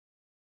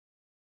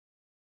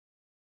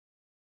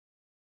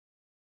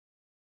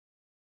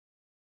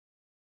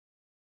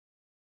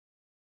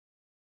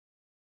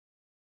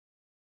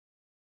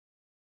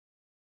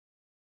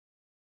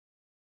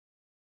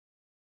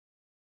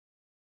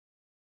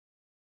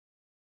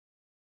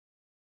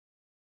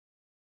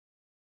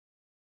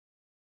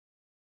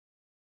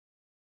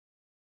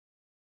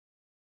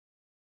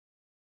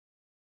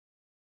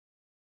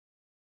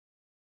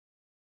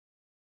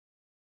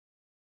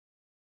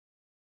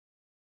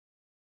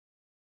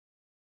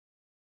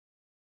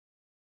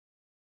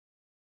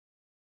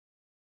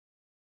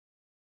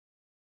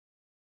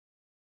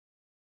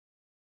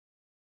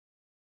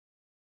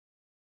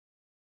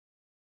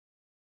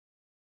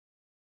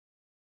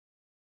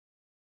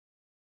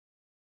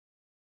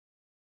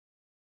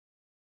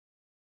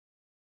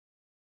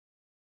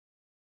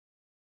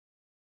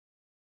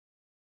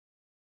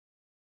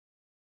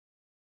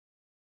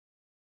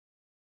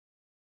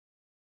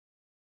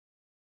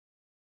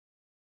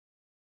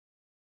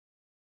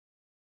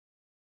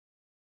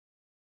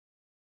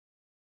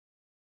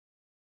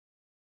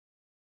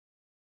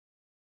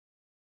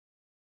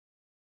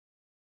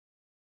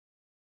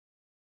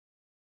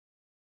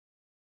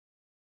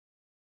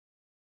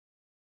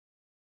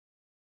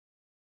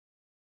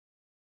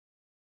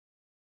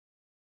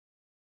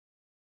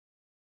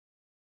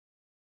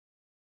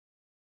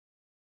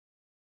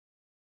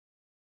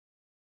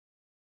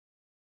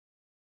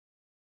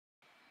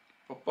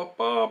Up,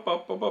 up, up,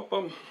 up, up, up,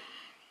 up.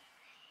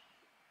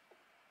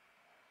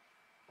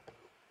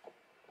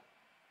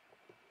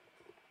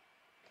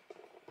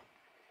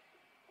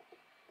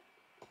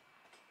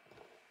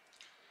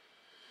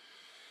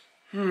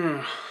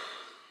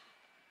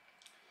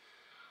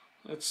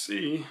 Let's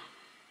see.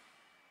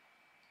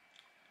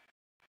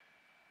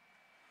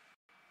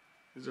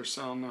 Is there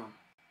sound now?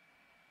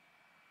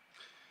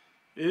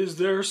 Is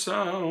there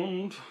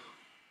sound?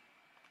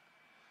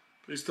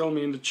 Please tell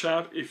me in the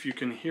chat if you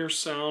can hear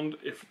sound,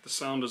 if the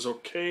sound is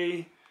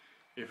okay,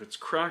 if it's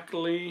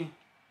crackly.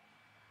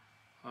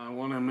 I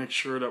want to make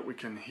sure that we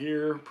can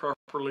hear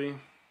properly.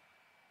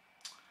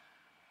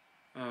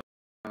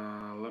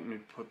 Let me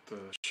put the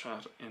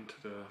chat into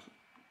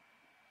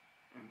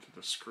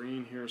the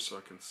screen here so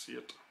I can see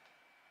it.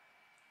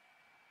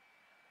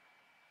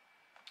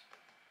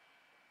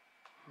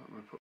 Let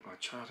me put my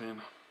chat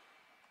in.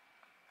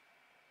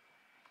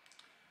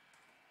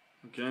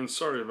 Again,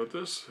 sorry about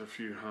this if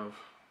you have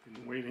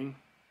been waiting.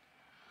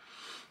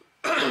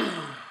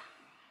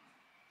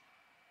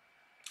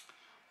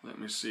 Let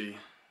me see.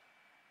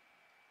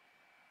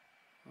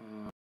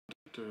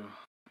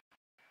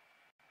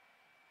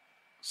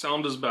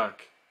 Sound is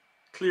back.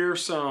 Clear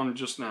sound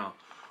just now.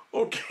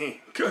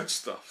 Okay, good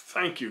stuff.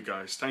 Thank you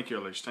guys. Thank you,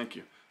 Elish. Thank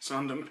you.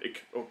 Sound and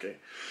pick. Okay.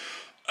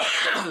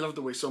 I love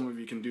the way some of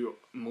you can do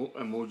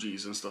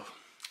emojis and stuff.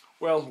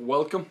 Well,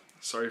 welcome.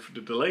 Sorry for the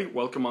delay.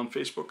 Welcome on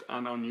Facebook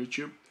and on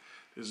YouTube.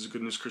 This is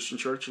Good News Christian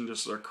Church, and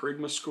this is our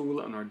KERYGMA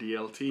School and our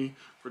DLT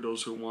for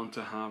those who want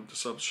to have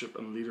discipleship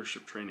and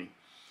leadership training.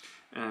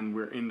 And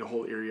we're in the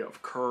whole area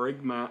of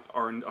KERYGMA,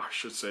 or I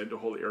should say the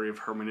whole area of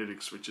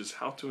hermeneutics, which is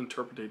how to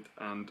interpret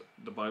and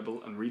the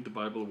Bible and read the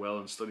Bible well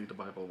and study the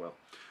Bible well.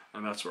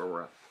 And that's where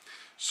we're at.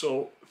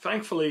 So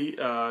thankfully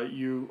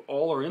you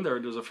all are in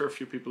there. There's a fair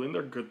few people in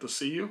there. Good to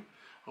see you.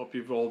 Hope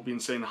you've all been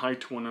saying hi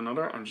to one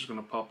another. I'm just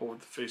going to pop over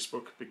to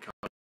Facebook because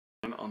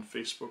on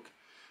Facebook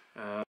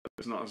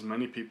there's not as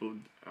many people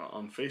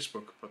on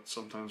Facebook, but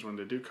sometimes when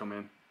they do come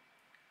in,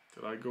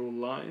 did I go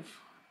live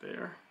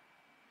there?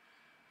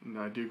 And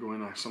I do go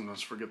in. I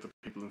sometimes forget the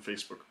people in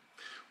Facebook.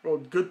 Well,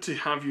 good to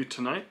have you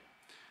tonight.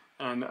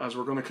 And as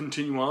we're going to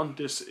continue on,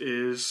 this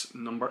is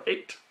number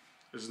 8.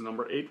 This is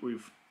number 8.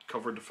 We've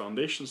covered the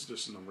foundations.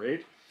 This is number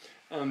 8.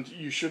 And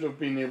you should have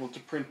been able to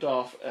print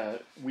off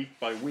week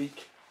by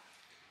week.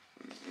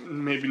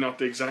 Maybe not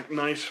the exact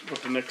night,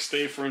 but the next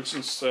day. For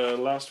instance,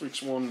 last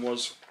week's one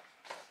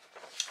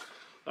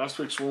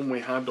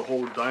we had the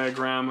whole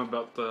diagram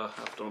about the,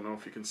 I don't know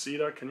if you can see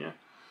that, can you?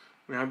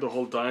 We had the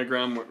whole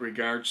diagram with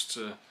regards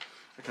to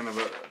a kind of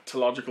a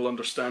theological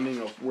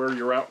understanding of where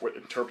you're at with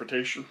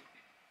interpretation.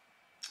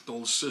 The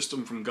whole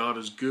system from God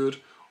is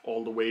good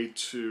all the way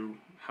to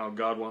how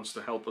God wants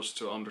to help us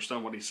to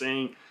understand what he's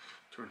saying,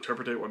 to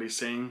interpret what he's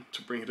saying,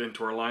 to bring it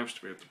into our lives,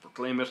 to be able to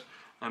proclaim it.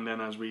 And then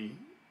as we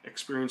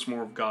experience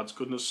more of God's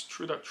goodness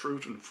through that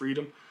truth and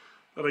freedom,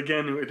 that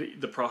again,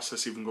 the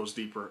process even goes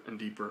deeper and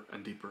deeper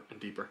and deeper and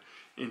deeper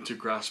into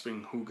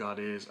grasping who God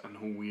is and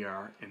who we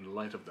are in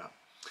light of that.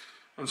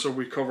 And so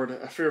we covered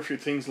a fair few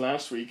things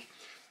last week.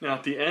 Now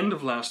at the end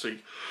of last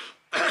week,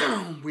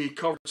 we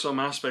covered some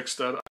aspects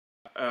that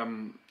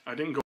I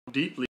didn't go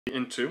deeply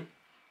into,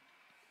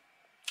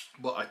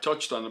 but I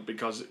touched on it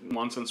because in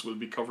one sense we'll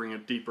be covering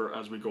it deeper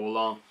as we go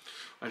along.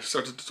 I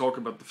started to talk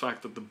about the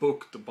fact that the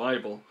book, the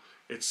Bible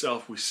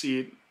itself, we see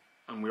it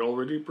and we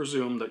already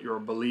presume that you're a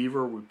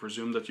believer. We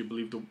presume that you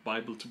believe the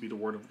Bible to be the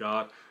Word of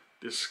God.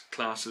 This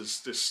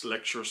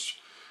lectures,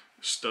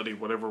 study,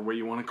 whatever way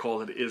you want to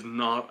call it, is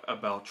not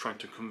about trying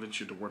to convince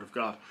you the Word of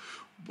God,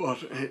 but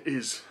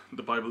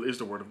the Bible is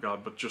the Word of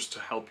God, but just to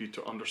help you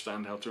to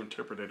understand how to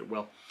interpret it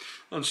well.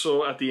 And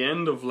so at the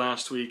end of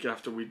last week,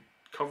 after we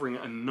covering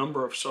a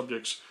number of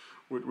subjects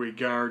with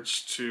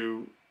regards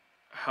to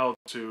how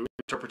to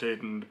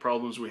interpret and the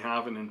problems we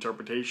have in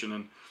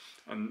interpretation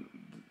and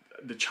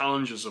the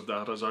challenges of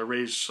that, as I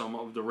raised some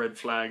of the red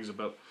flags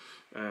about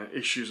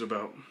issues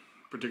about,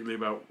 particularly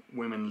about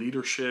women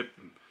leadership,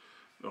 and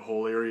the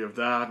whole area of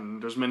that,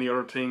 and there's many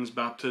other things,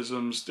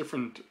 baptisms,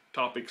 different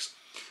topics.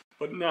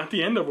 But at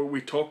the end of it,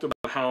 we talked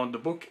about how the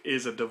book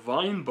is a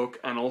divine book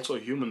and also a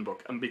human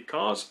book. And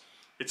because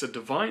it's a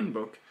divine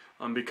book,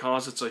 and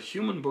because it's a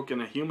human book in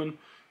a human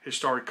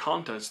historic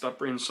context, that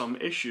brings some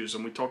issues.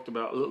 And we talked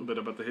about a little bit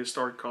about the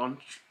historic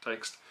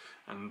context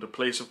and the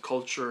place of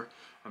culture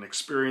and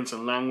experience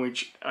and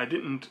language.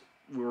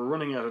 We were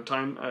running out of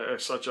time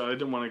as such. I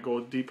didn't want to go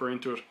deeper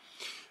into it.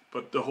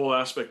 But the whole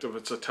aspect of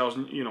it's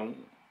 1,000,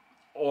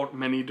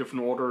 many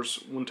different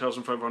orders,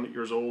 1,500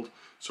 years old.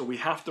 So we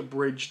have to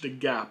bridge the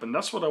gap. And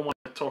that's what I want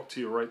to talk to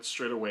you right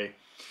straight away,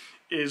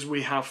 is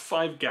we have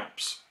 5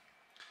 gaps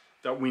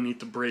that we need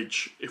to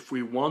bridge if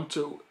we want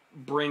to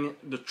bring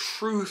the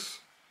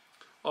truth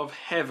of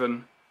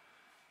heaven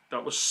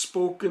that was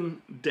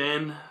spoken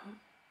then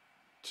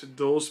to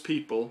those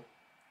people,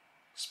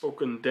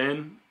 spoken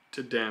then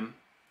to them,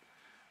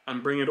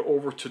 and bring it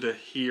over to the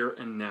here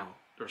and now.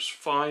 There's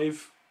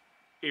 5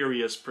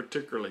 areas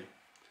particularly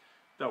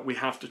that we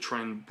have to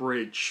try and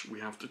bridge.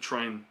 We have to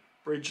try and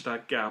bridge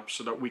that gap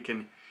so that we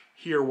can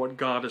hear what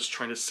God is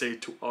trying to say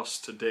to us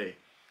today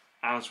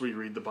as we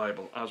read the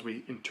Bible, as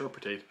we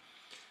interpret it.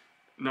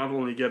 Not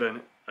only get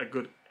a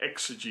good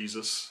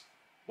exegesis,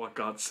 what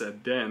God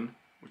said then,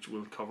 which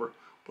we'll cover,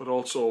 but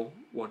also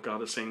what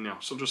God is saying now.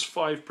 So there's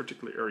 5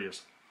 particular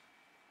areas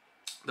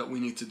that we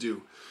need to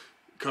do,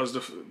 because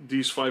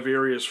these 5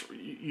 areas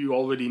you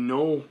already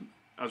know,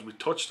 as we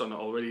touched on it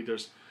already.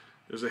 There's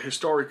a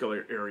historical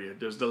area,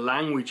 there's the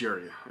language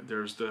area,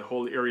 there's the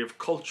whole area of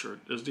culture,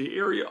 there's the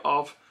area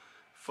of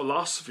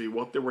philosophy,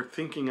 what they were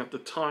thinking at the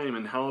time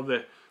and how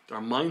their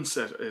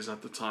mindset is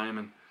at the time,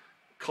 and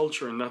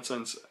culture in that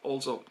sense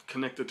also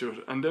connected to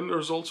it. And then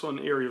there's also an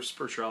area of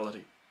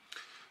spirituality.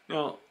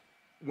 Now,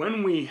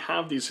 when we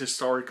have these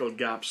historical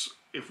gaps,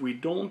 if we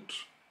don't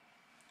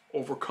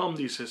overcome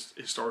these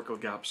historical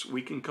gaps,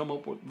 we can come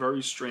up with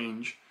very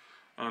strange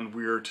and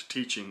weird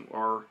teaching.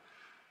 Our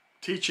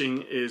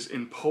teaching is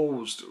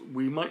imposed.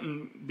 We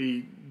mightn't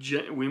be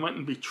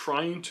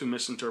trying to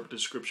misinterpret the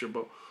scripture,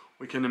 but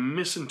we can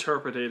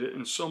misinterpret it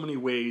in so many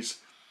ways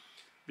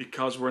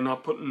because we're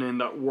not putting in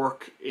that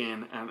work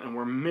in, and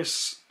we're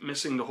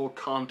missing the whole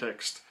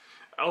context,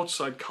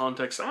 outside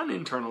context and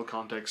internal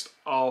context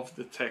of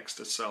the text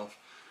itself.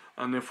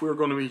 And if we're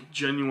going to be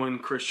genuine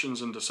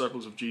Christians and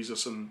disciples of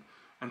Jesus and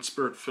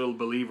spirit-filled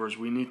believers,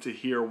 we need to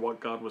hear what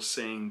God was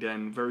saying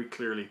then very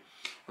clearly.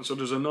 And so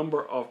there's a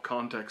number of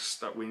contexts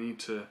that we need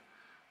to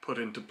put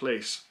into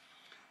place.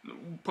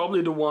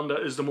 Probably the one that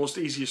is the most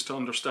easiest to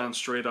understand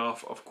straight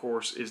off, of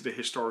course, is the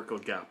historical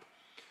gap.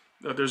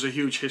 Now, there's a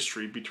huge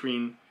history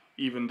between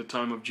even the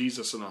time of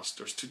Jesus and us.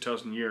 There's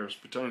 2,000 years.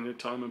 Between the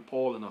time of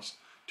Paul and us,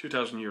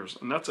 2,000 years.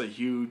 And that's a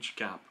huge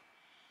gap.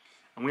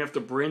 And we have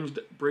to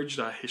bridge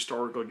that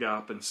historical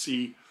gap and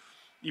see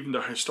even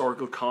the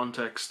historical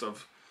context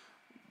of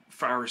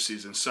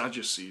Pharisees and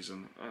Sadducees,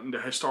 and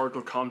the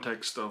historical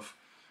context of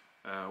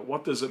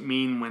what does it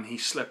mean when he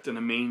slept in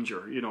a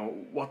manger? You know,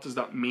 what does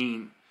that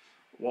mean?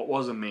 What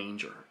was a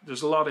manger?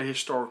 There's a lot of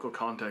historical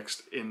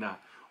context in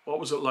that. What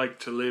was it like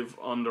to live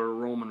under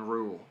Roman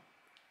rule?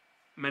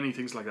 Many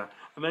things like that.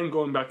 And then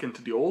going back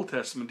into the Old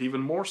Testament,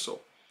 even more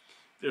so.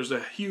 There's a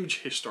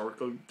huge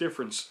historical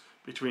difference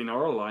between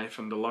our life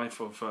and the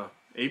life of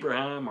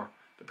Abraham or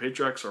the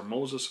patriarchs or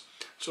Moses.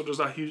 So there's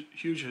that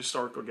huge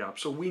historical gap.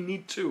 So we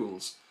need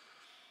tools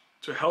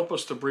to help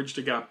us to bridge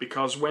the gap,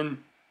 because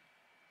when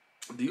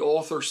the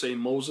author, say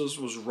Moses,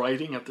 was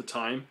writing at the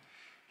time,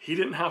 he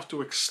didn't have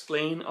to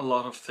explain a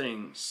lot of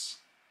things.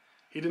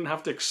 He didn't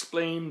have to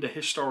explain the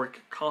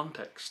historic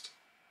context.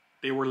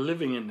 They were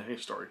living in the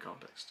historic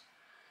context.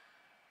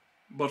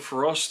 But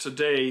for us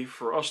today,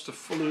 for us to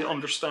fully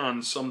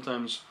understand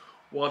sometimes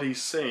what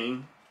he's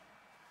saying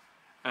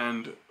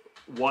and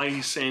why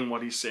he's saying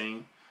what he's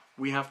saying,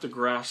 we have to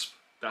grasp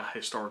that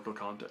historical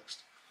context.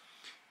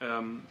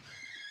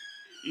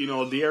 You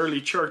know, the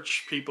early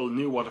church people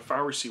knew what a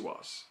Pharisee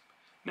was.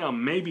 Now,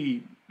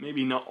 maybe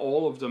not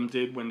all of them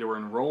did when they were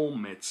in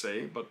Rome, they'd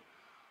say, but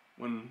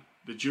when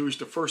the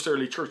first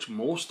early church,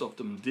 most of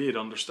them did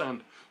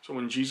understand. So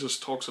when Jesus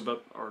talks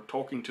about, or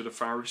talking to the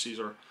Pharisees,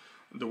 or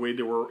the way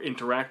they were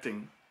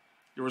interacting,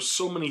 there were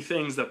so many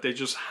things that they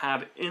just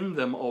had in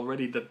them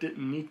already that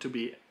didn't need to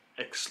be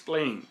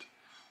explained.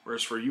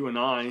 Whereas for you and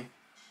I,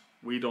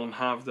 we don't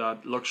have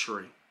that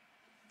luxury.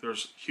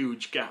 There's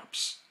huge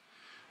gaps.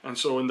 And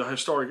so in the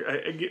historic,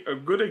 a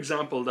good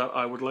example that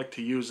I would like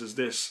to use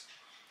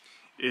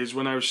is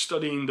when I was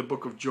studying the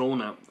book of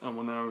Jonah, and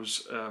when I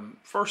was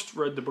first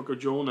read the book of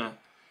Jonah,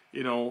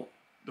 you know,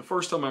 the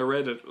first time I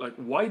read it, like,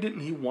 why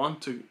didn't he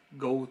want to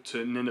go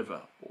to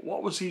Nineveh?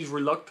 What was his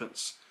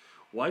reluctance?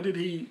 Why did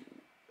he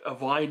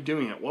avoid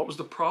doing it? What was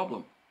the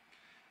problem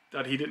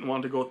that he didn't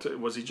want to go to?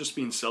 Was he just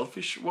being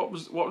selfish? What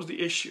was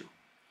the issue?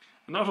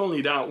 And not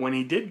only that, when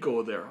he did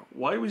go there,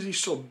 why was he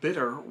so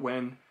bitter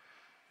when,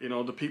 you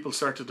know, the people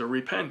started to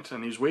repent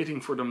and he's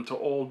waiting for them to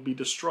all be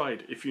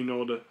destroyed? If you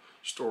know the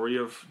story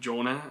of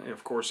Jonah,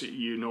 of course,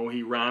 you know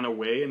he ran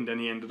away and then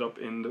he ended up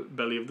in the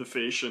belly of the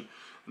fish, and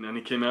then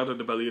he came out of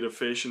the belly of the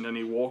fish, and then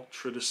he walked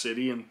through the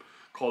city and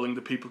calling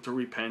the people to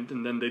repent,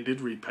 and then they did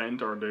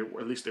repent, or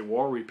at least they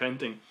were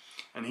repenting,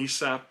 and he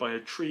sat by a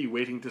tree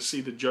waiting to see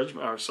the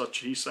judgment, or such,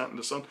 he sat in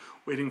the sun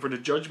waiting for the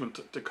judgment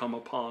to come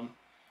upon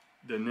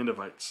the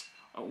Ninevites.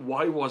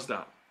 Why was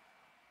that?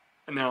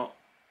 And now,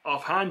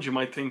 offhand, you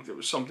might think there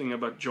was something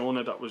about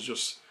Jonah that was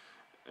just,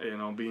 you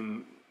know,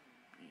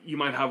 you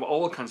might have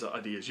all kinds of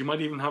ideas. You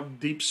might even have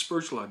deep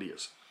spiritual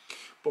ideas.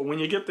 But when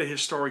you get the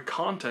historic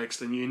context,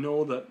 and you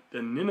know that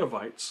the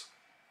Ninevites,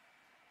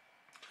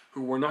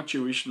 who were not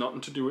Jewish,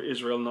 nothing to do with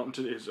Israel, nothing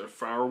to do, it's a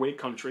faraway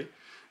country,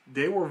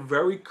 they were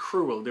very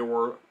cruel.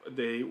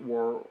 They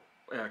were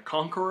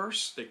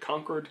conquerors. They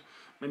conquered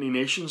many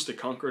nations. They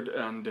conquered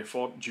and they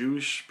fought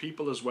Jewish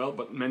people as well,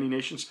 but many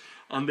nations.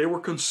 And they were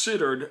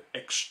considered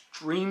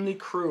extremely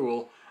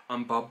cruel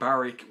and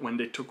barbaric when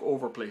they took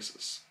over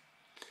places.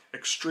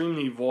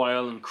 Extremely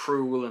vile and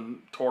cruel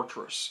and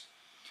torturous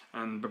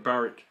and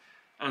barbaric.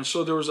 And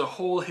so there was a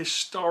whole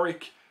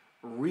historic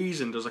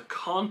reason, there's a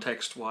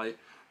context why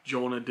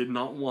Jonah did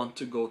not want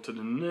to go to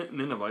the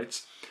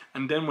Ninevites.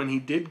 And then when he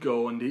did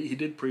go and he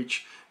did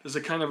preach, there's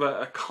a kind of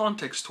a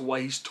context to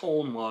why his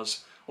tone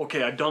was,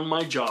 okay, I've done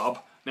my job,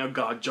 now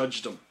God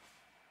judged him.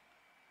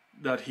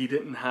 That he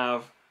didn't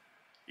have,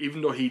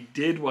 even though he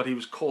did what he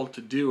was called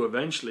to do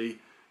eventually,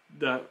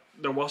 that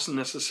there wasn't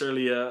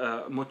necessarily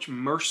much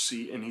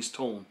mercy in his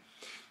tone.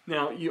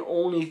 Now, you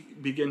only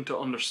begin to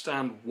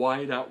understand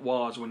why that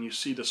was when you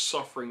see the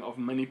suffering of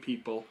many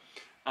people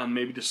and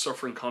maybe the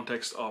suffering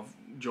context of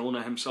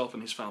Jonah himself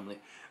and his family.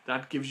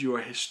 That gives you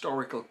a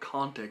historical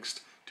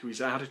context to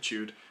his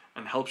attitude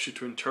and helps you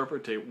to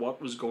interpret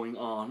what was going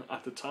on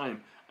at the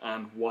time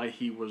and why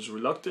he was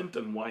reluctant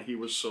and why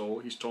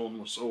his tone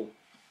was so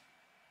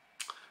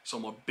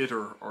somewhat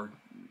bitter or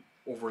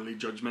overly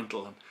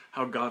judgmental, and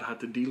how God had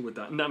to deal with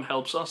that. And that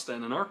helps us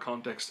then in our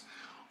context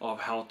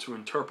of how to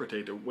interpret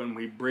it when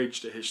we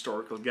bridge the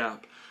historical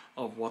gap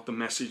of what the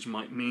message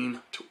might mean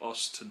to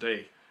us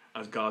today,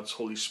 as God's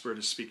Holy Spirit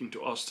is speaking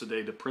to us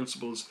today, the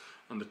principles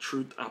and the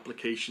truth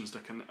applications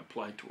that can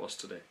apply to us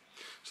today.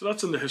 So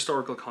that's in the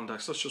historical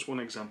context. That's just one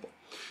example.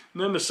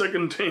 And then the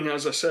second thing,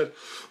 as I said,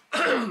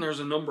 there's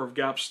a number of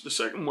gaps. The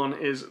second one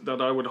is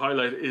that I would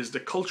highlight is the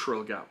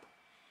cultural gap.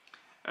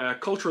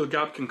 Cultural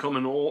gap can come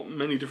in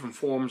many different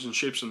forms and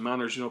shapes and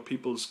manners. You know,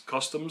 people's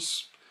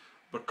customs,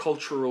 but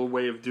cultural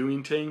way of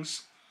doing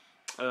things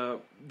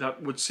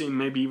that would seem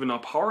maybe even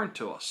abhorrent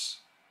to us,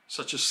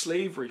 such as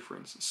slavery, for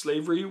instance.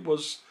 Slavery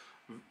was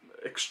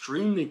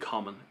extremely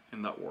common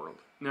in that world.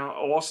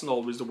 Now, it wasn't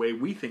always the way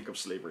we think of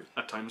slavery.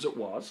 At times it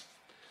was.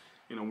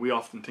 You know, we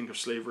often think of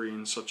slavery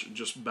in such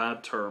just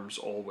bad terms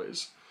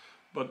always.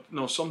 But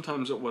no,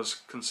 sometimes it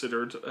was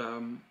considered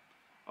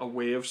a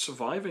way of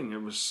surviving.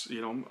 It was,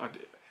 you know,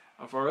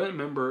 if I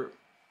remember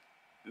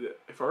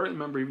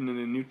even in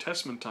the New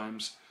Testament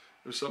times,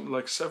 it was something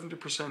like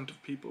 70%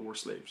 of people were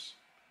slaves.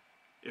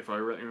 If I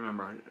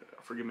remember,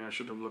 forgive me, I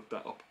should have looked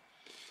that up.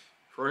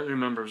 If I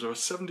remember, it was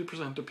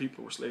 70% of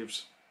people were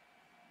slaves.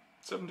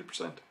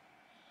 70%.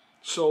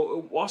 So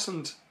it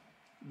wasn't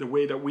the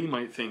way that we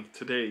might think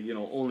today, you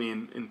know, only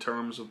in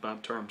terms of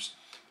bad terms.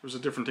 There was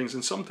different things,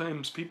 and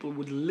sometimes people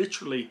would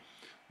literally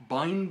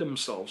bind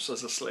themselves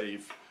as a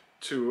slave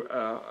to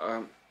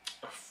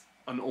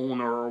an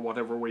owner, or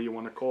whatever way you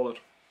want to call it.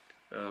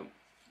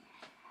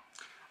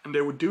 And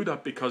they would do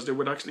that because they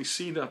would actually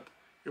see that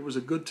it was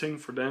a good thing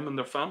for them and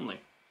their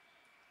family.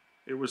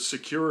 It was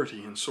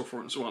security and so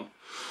forth and so on.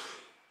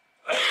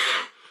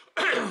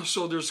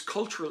 So there's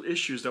cultural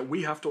issues that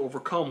we have to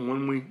overcome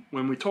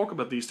when we talk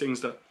about these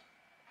things, that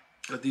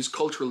these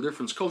cultural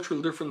difference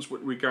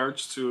with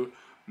regards to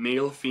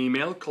male,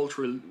 female,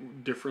 cultural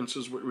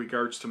differences with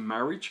regards to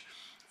marriage.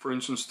 For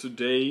instance,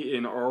 today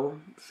in our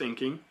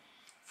thinking,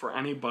 for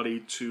anybody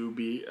to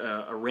be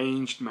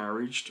arranged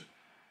marriage,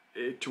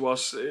 to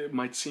us it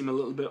might seem a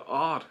little bit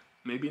odd.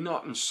 Maybe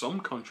not in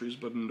some countries,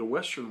 but in the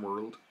Western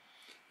world,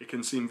 it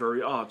can seem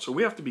very odd. So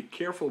we have to be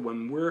careful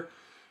when we're,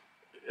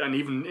 and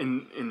even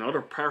in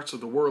other parts of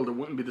the world, it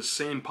wouldn't be the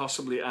same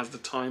possibly as the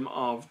time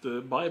of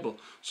the Bible.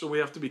 So we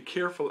have to be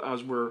careful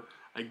as we're,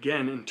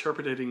 again,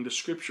 interpreting the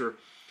scripture,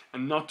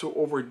 and not to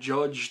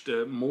overjudge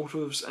the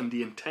motives and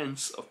the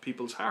intents of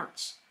people's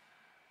hearts.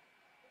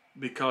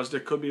 Because there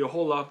could be a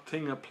whole lot of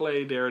thing at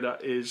play there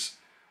that is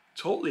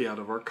totally out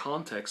of our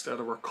context,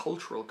 out of our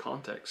cultural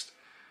context.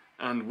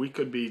 And we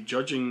could be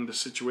judging the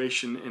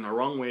situation in a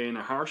wrong way, in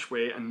a harsh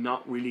way, and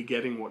not really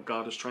getting what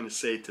God is trying to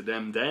say to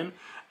them then,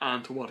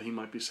 and to what he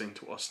might be saying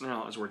to us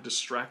now, as we're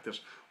distracted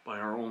by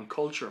our own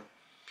culture.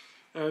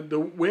 The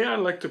way I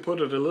like to put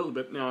it a little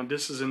bit now, and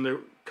this is in the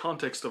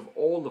context of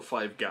all the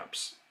 5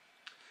 gaps.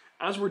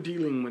 As we're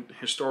dealing with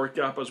historic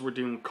gap, as we're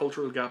dealing with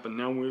cultural gap, and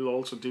now we'll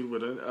also deal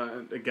with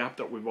a gap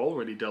that we've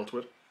already dealt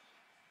with.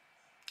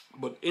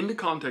 But in the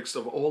context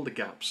of all the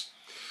gaps,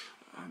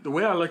 the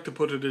way I like to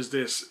put it is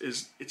this,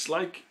 it's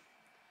like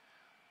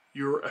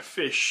you're a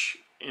fish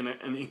in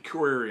an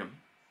aquarium.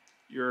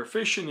 You're a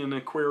fish in an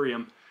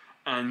aquarium,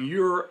 and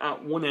you're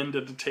at one end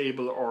of the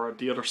table or at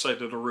the other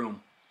side of the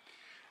room.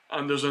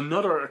 And there's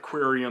another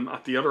aquarium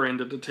at the other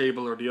end of the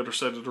table or the other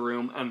side of the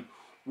room, and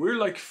we're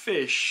like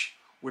fish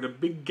with a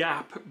big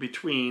gap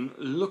between,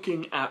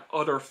 looking at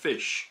other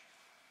fish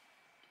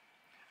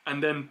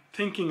and then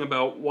thinking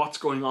about what's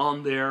going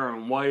on there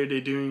and why are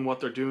they doing what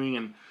they're doing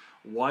and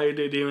why are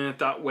they doing it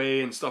that way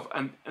and stuff.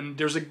 And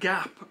there's a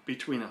gap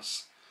between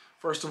us.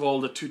 First of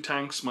all, the 2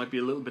 tanks might be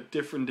a little bit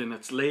different in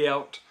its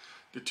layout.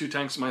 The 2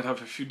 tanks might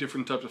have a few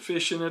different types of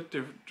fish in it,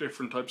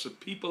 different types of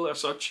people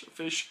as such,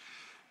 fish.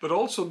 But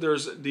also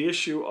there's the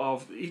issue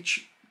of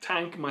each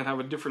tank might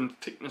have a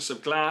different thickness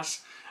of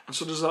glass. And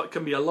so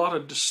can be a lot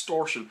of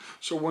distortion.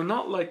 So we're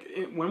not like,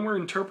 when we're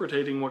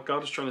interpreting what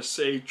God is trying to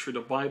say through the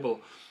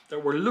Bible,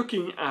 that we're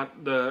looking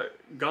at the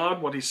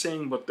God, what he's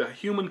saying, but the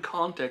human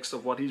context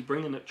of what he's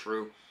bringing it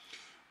through.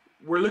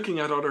 We're looking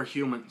at other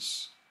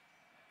humans.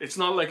 It's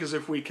not like as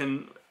if we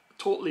can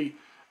totally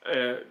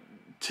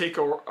take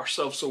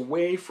ourselves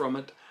away from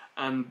it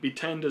and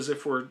pretend as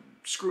if we're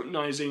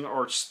scrutinizing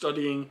or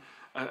studying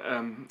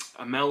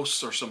a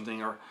mouse or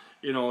something, or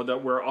you know,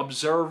 that we're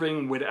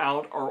observing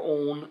without our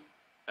own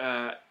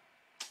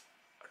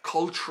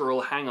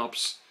cultural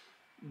hang-ups,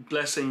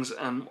 blessings,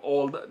 and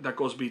all that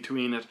goes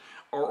between it,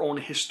 our own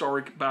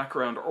historic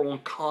background, our own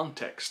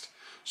context.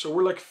 So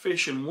we're like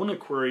fish in one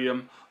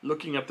aquarium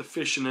looking at the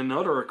fish in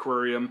another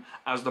aquarium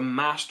as the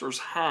master's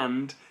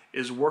hand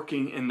is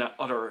working in that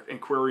other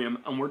aquarium,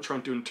 and we're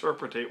trying to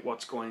interpret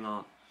what's going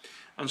on.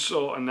 And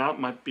so, and that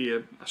might be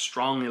a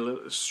strong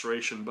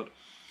illustration, but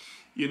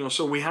you know,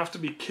 so we have to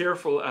be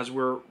careful as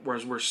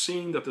we're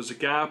seeing that there's a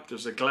gap,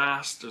 there's a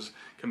glass,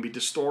 can be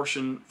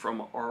distortion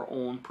from our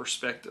own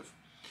perspective.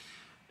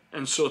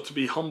 And so to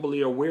be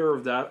humbly aware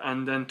of that,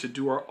 and then to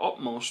do our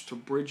utmost to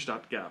bridge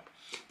that gap.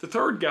 The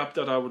third gap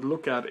that I would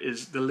look at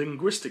is the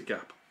linguistic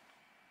gap.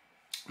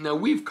 Now,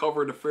 we've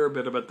covered a fair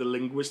bit about the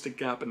linguistic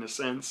gap in a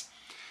sense,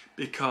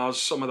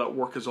 because some of that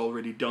work is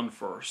already done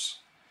for us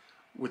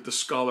with the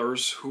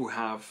scholars who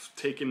have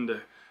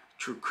taken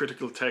through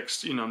critical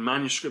text, you know,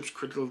 manuscripts,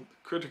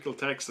 critical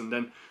text, and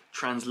then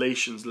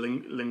translations,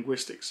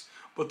 linguistics.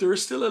 But there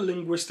is still a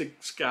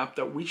linguistics gap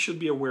that we should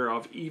be aware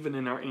of even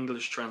in our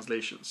English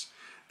translations.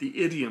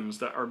 The idioms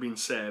that are being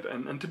said,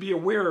 and to be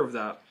aware of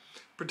that,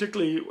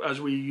 particularly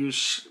as we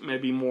use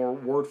maybe more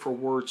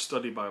word-for-word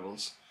study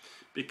Bibles,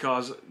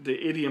 because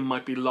the idiom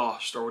might be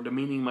lost or the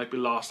meaning might be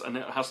lost and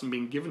it hasn't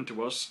been given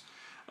to us,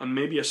 and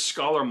maybe a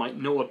scholar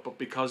might know it, but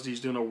because he's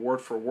doing a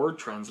word-for-word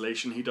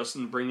translation, he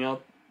doesn't bring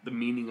out the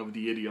meaning of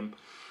the idiom.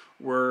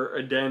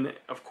 Where then,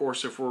 of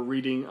course, if we're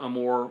reading a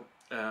more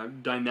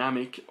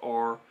dynamic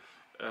or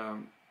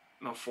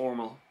not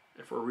formal,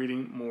 if we're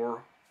reading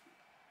more,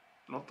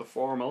 not the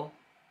formal,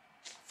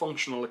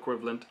 functional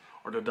equivalent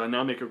or the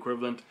dynamic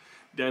equivalent,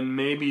 then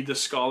maybe the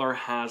scholar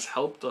has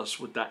helped us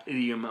with that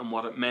idiom and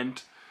what it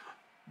meant,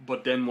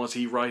 but then was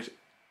he right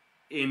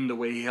in the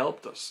way he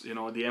helped us, you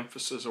know, the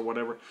emphasis or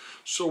whatever.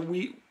 So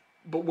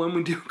but when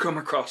we do come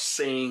across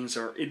sayings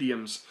or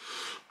idioms,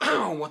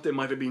 what they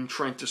might have been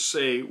trying to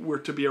say, we're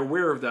to be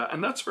aware of that.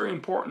 And that's very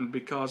important,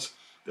 because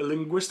the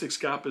linguistics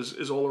gap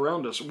is all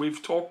around us.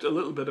 We've talked a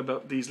little bit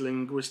about these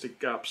linguistic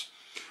gaps.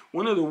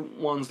 One of the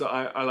ones that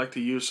I like to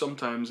use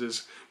sometimes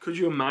is, could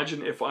you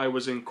imagine if I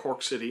was in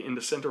Cork City, in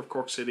the center of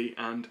Cork City,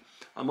 and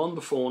I'm on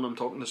the phone, I'm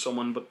talking to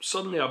someone, but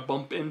suddenly I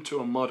bump into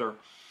a mother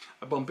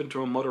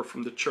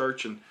from the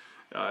church, and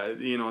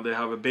you know, they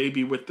have a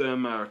baby with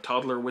them, or a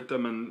toddler with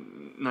them,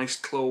 and nice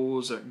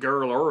clothes, a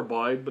girl or a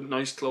boy, but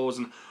nice clothes,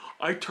 and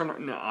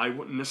I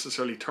wouldn't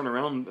necessarily turn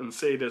around and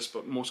say this,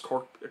 but most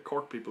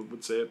Cork people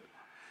would say it.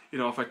 You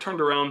know, if I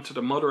turned around to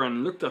the mother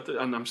and looked at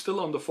and I'm still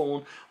on the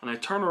phone, and I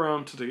turn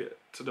around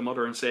to the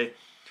mother and say,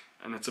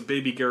 and it's a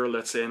baby girl,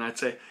 let's say, and I'd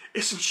say,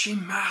 "Isn't she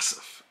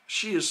massive?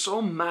 She is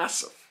so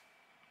massive."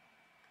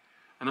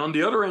 And on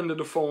the other end of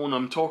the phone,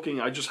 I'm talking,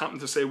 I just happen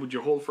to say, "Would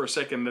you hold for a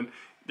second?" And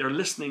they're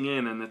listening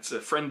in, and it's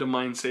a friend of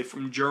mine, say,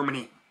 from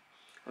Germany.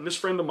 And this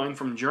friend of mine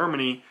from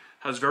Germany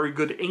has very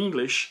good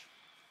English,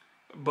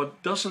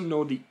 but doesn't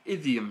know the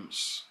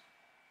idioms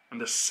and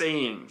the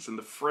sayings and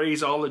the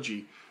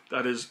phraseology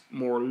that is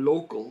more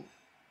local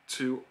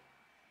to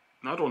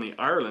not only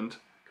Ireland,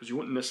 because you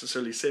wouldn't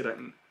necessarily say that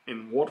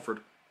in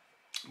Waterford,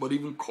 but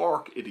even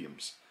Cork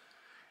idioms.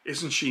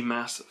 Isn't she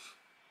massive?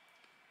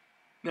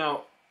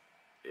 Now,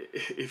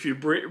 if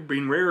you've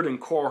been reared in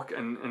Cork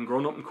and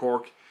grown up in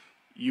Cork,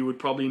 you would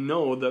probably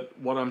know that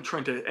what I'm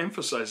trying to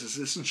emphasize is,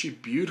 isn't she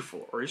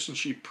beautiful, or isn't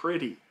she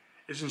pretty?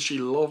 Isn't she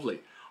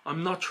lovely?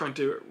 I'm not trying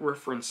to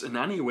reference in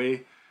any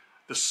way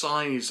the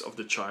size of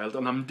the child,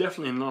 and I'm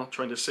definitely not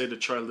trying to say the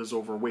child is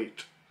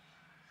overweight.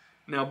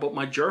 Now, but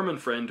my German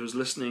friend who's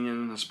listening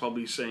in is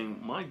probably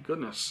saying, "My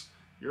goodness,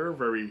 you're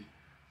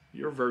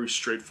very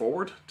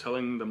straightforward,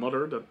 telling the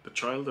mother that the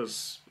child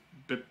is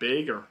a bit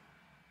big or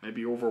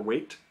maybe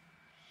overweight."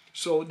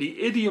 So the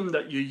idiom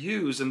that you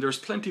use, and there's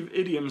plenty of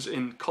idioms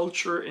in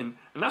culture, and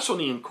that's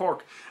only in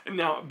Cork. And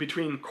now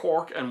between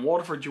Cork and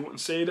Waterford, you wouldn't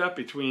say that.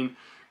 Between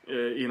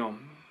you know,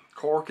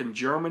 Cork and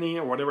Germany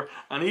or whatever,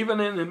 and even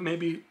in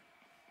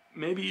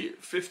maybe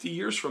 50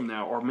 years from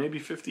now, or maybe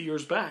 50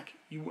 years back,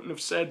 you wouldn't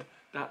have said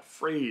that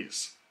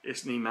phrase,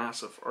 "Isn't he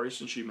massive?" or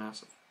 "Isn't she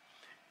massive?"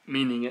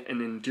 meaning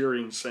an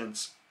endearing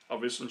sense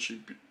of "Isn't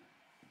she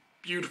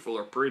beautiful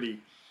or pretty?"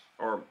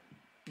 or,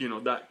 you know,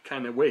 that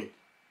kind of way.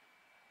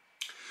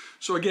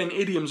 So again,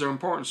 idioms are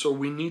important, so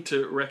we need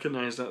to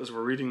recognize that as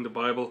we're reading the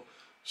Bible,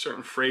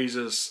 certain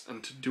phrases,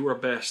 and to do our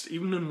best,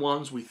 even in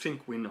ones we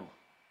think we know,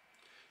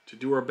 to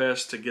do our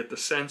best to get the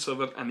sense of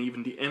it and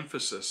even the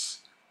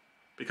emphasis,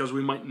 because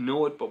we might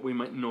know it, but we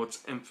might know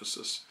its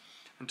emphasis,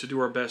 and to do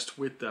our best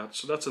with that.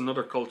 So that's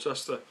another culture,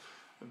 that's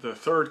the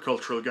third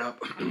cultural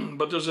gap.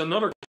 But there's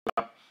another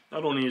gap.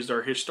 Not only is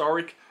there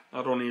historic,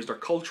 not only is there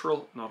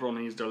cultural, not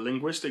only is there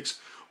linguistics,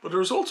 but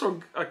there's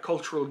also a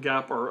cultural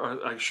gap,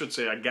 or I should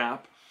say a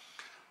gap,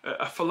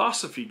 a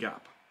philosophy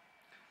gap.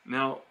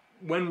 Now,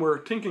 when we're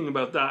thinking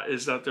about that,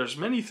 is that there's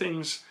many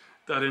things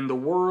that in the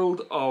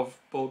world of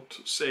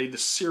both, say, the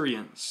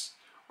Syrians,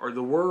 or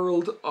the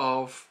world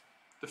of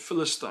the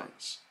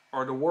Philistines,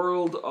 or the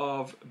world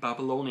of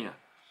Babylonia,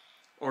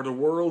 or the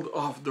world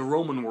of the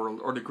Roman world,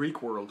 or the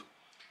Greek world,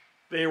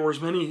 there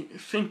was many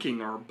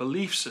thinking or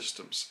belief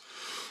systems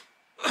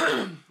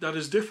that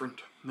is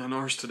different than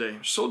ours today.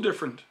 So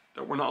different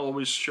that we're not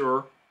always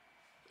sure,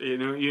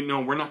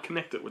 we're not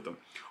connected with them.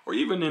 Or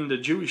even in the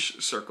Jewish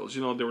circles,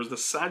 there was the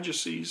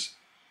Sadducees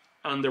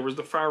and there was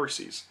the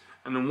Pharisees.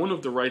 And in one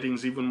of the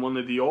writings, even one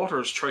of the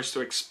authors tries to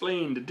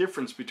explain the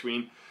difference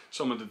between,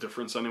 some of the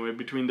difference anyway,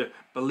 between the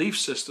belief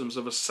systems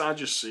of a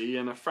Sadducee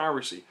and a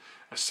Pharisee.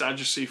 A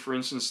Sadducee, for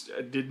instance,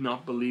 did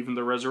not believe in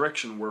the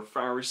resurrection, where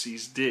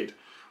Pharisees did.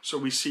 So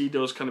we see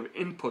those kind of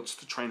inputs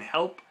to try and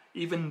help,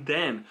 even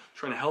then,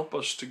 trying to help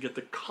us to get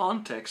the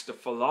context, the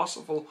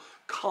philosophical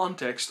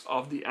context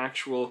of the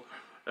actual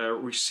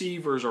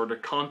receivers, or the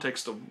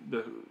context of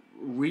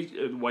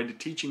why the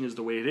teaching is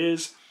the way it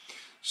is.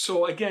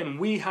 So again,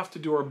 we have to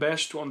do our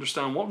best to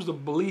understand what was the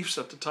beliefs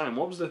at the time,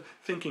 what was the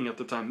thinking at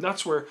the time.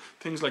 That's where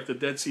things like the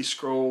Dead Sea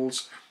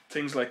Scrolls,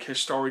 things like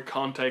historic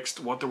context,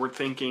 what they were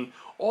thinking,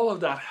 all of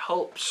that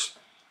helps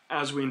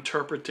as we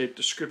interpretate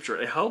the scripture.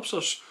 It helps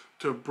us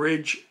to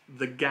bridge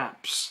the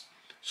gaps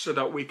so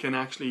that we can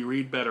actually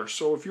read better.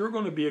 So if you're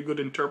going to be a good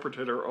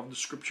interpreter of the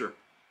scripture,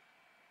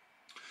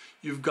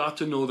 you've got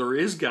to know there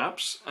is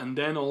gaps, and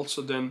then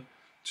also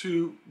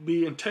to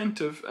be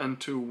attentive and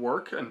to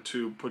work and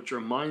to put your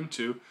mind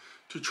to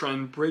try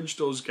and bridge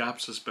those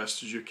gaps as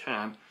best as you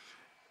can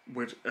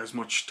with as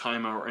much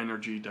time or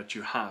energy that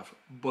you have.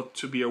 But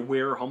to be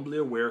aware, humbly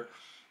aware,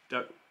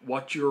 that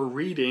what you're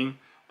reading,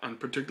 and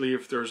particularly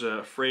if there's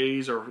a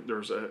phrase or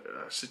there's a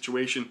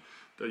situation,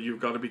 that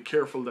you've got to be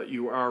careful that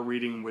you are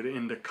reading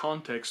within the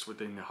context,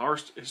 within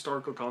the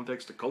historical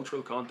context, the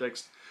cultural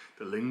context,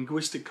 the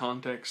linguistic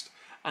context,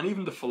 and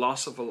even the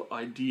philosophical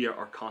idea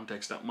or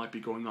context that might be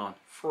going on.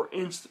 For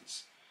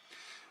instance,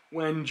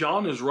 when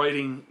John is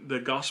writing the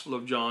Gospel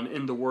of John,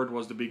 in the Word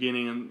was the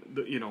beginning,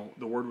 and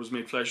the Word was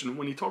made flesh, and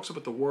when he talks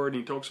about the Word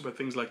and he talks about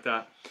things like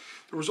that,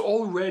 there was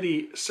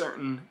already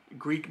certain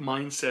Greek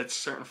mindsets,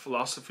 certain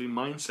philosophy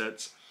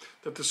mindsets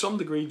that to some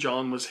degree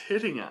John was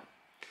hitting at.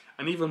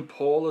 And even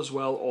Paul as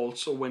well,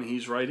 also when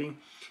he's writing,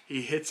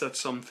 he hits at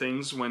some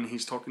things when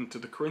he's talking to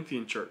the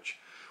Corinthian church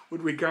with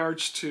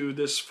regards to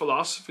this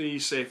philosophy,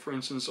 say for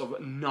instance,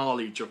 of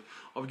knowledge,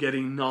 of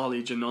getting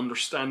knowledge and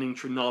understanding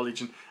through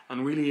knowledge,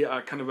 and really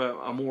a kind of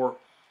a more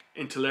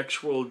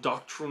intellectual,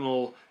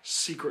 doctrinal,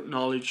 secret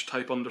knowledge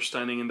type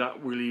understanding, and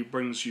that really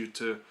brings you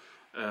to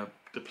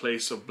the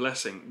place of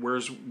blessing.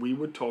 Whereas we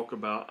would talk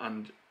about,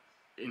 and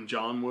in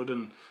John would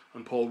and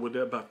Paul would,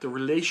 about the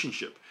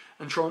relationship,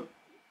 and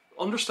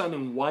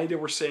understanding why they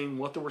were saying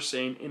what they were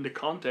saying in the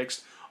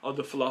context of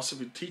the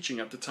philosophy teaching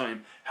at the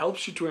time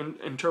helps you to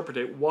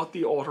interpret what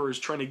the author is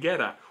trying to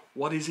get at.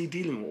 What is he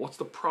dealing with? What's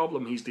the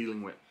problem he's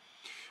dealing with?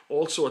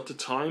 Also at the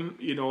time,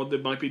 there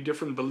might be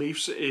different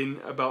beliefs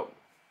about,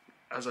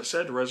 as I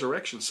said,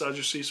 resurrection,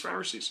 Sadducees,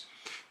 Pharisees.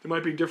 There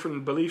might be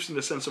different beliefs in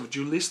the sense of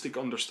dualistic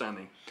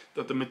understanding,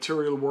 that the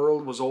material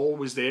world was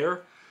always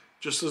there,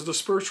 just as the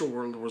spiritual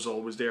world was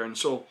always there. And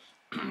so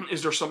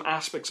is there some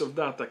aspects of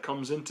that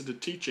comes into the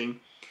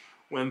teaching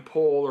when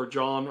Paul or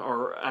John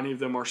or any of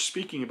them are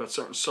speaking about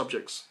certain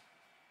subjects?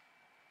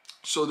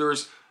 So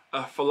there's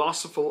a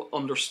philosophical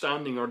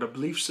understanding, or the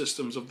belief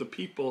systems of the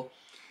people,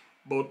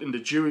 both in the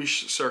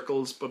Jewish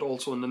circles but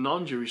also in the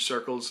non-Jewish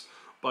circles,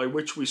 by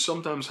which we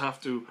sometimes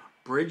have to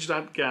bridge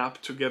that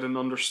gap to get an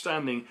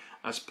understanding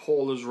as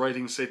Paul is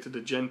writing, say, to the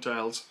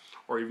Gentiles,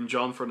 or even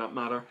John for that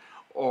matter,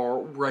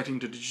 or writing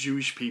to the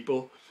Jewish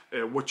people,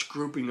 which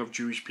grouping of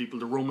Jewish people,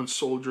 the Roman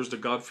soldiers, the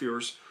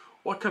God-fearers,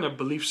 what kind of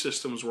belief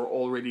systems were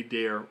already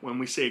there. When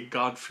we say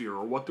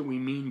God-fearer, what do we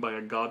mean by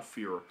a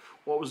God-fearer?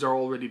 What was their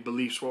already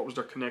beliefs? What was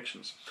their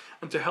connections?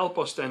 And to help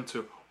us then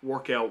to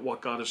work out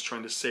what God is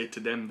trying to say to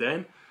them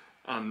then,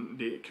 and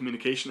the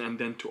communication, and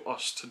then to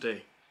us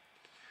today.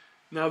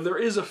 Now there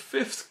is a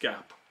fifth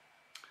gap.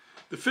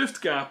 The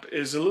fifth gap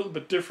is a little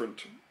bit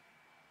different.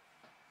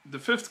 The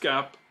fifth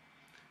gap,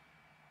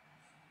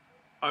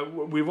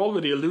 we've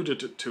already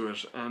alluded to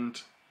it,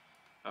 and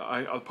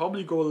I'll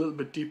probably go a little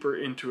bit deeper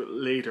into it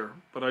later,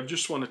 but I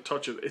just want to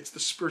touch it. It's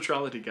the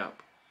spirituality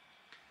gap.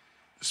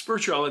 The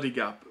spirituality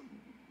gap.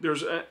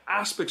 There's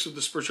aspects of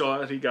the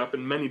spirituality gap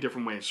in many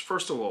different ways.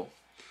 First of all,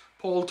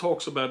 Paul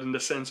talks about in the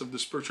sense of the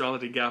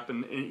spirituality gap,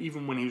 and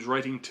even when he's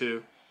writing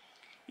to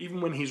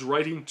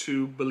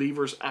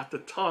believers at the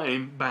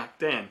time back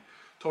then,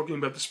 talking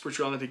about the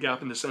spirituality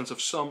gap in the sense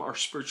of some are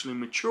spiritually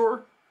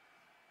mature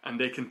and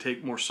they can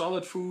take more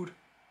solid food,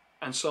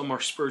 and some are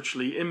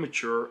spiritually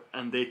immature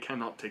and they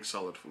cannot take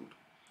solid food.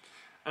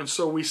 And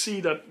so we see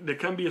that there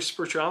can be a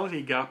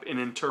spirituality gap in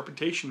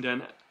interpretation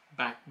then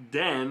back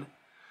then,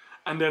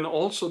 and then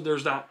also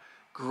there's that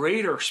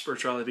greater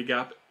spirituality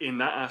gap in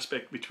that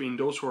aspect between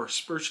those who are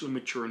spiritually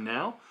mature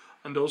now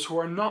and those who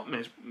are not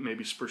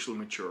maybe spiritually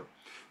mature.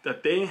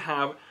 That they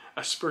have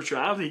a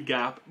spirituality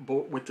gap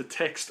both with the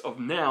text of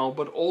now,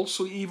 but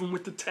also even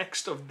with the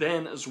text of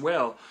then as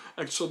well.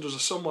 And so there's a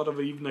somewhat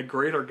of even a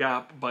greater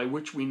gap by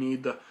which we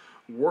need the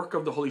work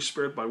of the Holy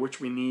Spirit, by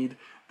which we need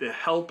the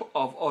help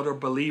of other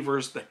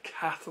believers, the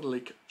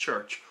Catholic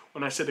Church.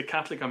 When I say the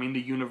Catholic, I mean the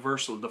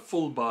universal, the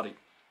full body.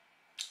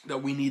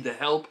 that we need the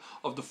help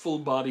of the full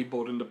body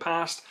both in the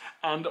past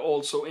and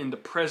also in the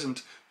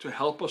present to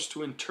help us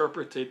to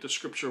interpret the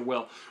scripture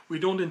well. We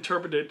don't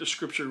interpret the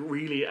scripture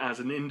really as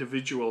an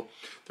individual.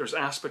 There's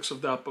aspects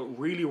of that, but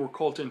really we're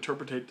called to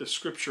interpret the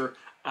scripture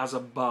as a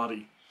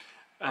body.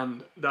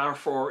 And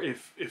therefore,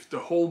 if the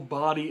whole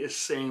body is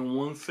saying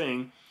one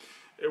thing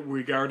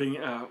regarding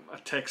a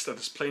text that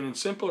is plain and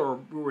simple, or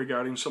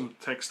regarding some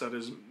text that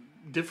is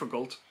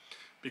difficult,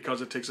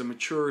 because it takes a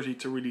maturity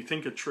to really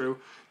think it through,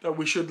 that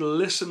we should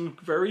listen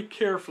very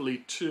carefully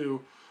to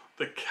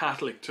the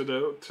Catholic, to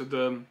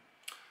the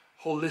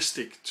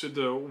holistic, to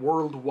the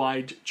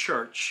worldwide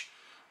church,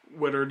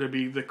 whether they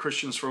be the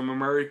Christians from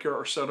America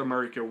or South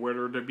America,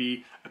 whether they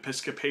be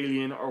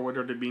Episcopalian or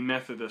whether they be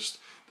Methodist,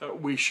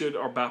 that we should,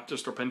 or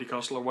Baptist or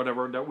Pentecostal or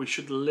whatever, that we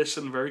should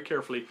listen very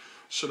carefully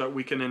so that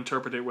we can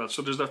interpret it well.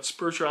 So there's that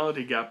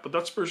spirituality gap, but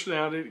that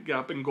spirituality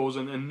gap goes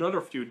in another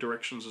few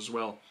directions as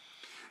well.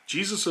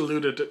 Jesus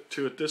alluded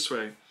to it this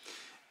way.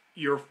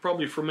 You're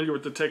probably familiar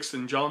with the text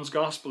in John's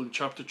Gospel in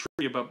chapter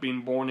 3 about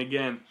being born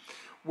again.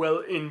 Well,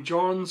 in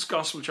John's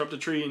Gospel chapter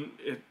 3,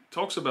 it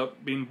talks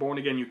about being born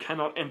again. You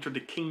cannot enter the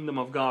kingdom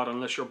of God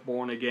unless you're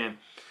born again,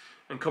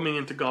 and coming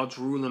into God's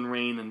rule and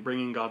reign and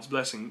bringing God's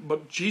blessing.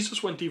 But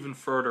Jesus went even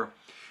further.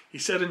 He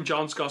said in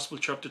John's Gospel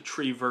chapter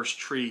 3 verse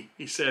 3,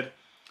 he said,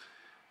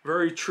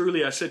 "Very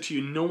truly I said to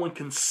you, no one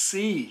can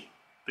see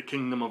the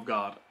kingdom of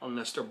God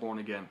unless they're born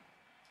again."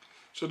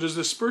 So there's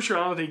this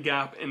spirituality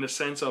gap in the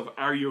sense of,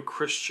 are you a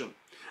Christian?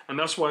 And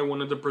that's why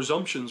one of the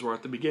presumptions were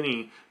at the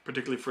beginning,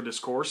 particularly for this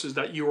course, is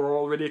that you are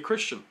already a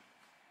Christian.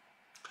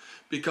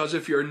 Because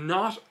if you're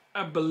not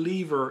a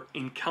believer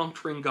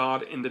encountering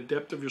God in the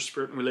depth of your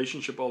spirit and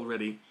relationship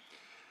already,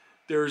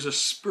 there is a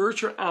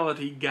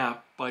spirituality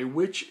gap by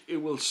which it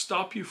will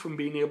stop you from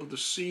being able to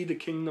see the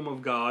kingdom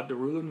of God, the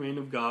rule and reign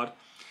of God,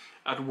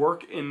 at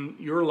work in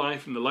your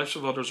life and the lives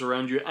of others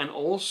around you, and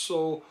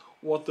also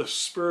what the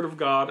Spirit of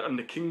God and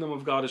the kingdom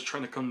of God is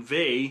trying to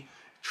convey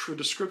through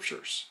the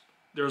scriptures.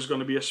 There's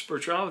going to be a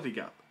spirituality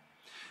gap.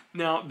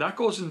 Now, that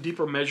goes in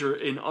deeper measure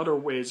in other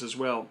ways as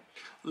well.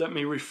 Let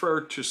me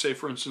refer to, say,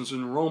 for instance,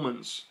 in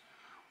Romans,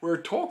 where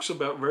it talks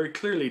about very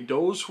clearly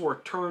those who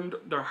are turned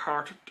their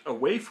heart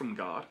away from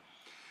God,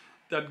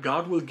 that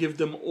God will give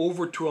them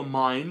over to a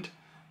mind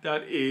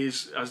that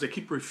is, as they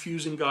keep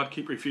refusing God,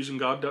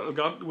 that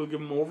God will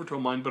give them over to a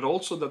mind, but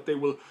also that they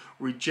will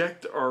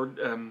reject or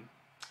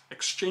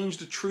exchange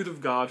the truth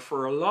of God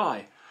for a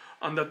lie,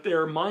 and that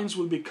their minds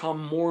will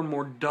become more and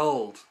more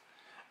dulled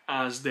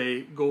as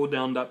they go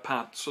down that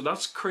path. So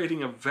that's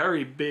creating a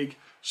very big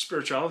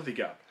spirituality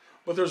gap.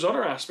 But there's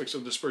other aspects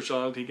of the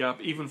spirituality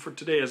gap, even for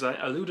today, as I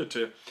alluded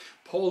to.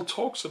 Paul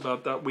talks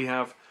about that we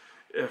have,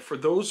 for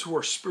those who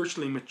are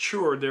spiritually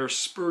mature, there are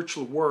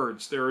spiritual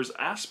words. There is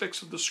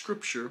aspects of the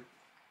scripture,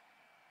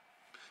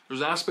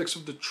 there's aspects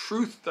of the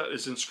truth that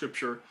is in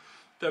scripture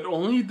that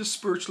only the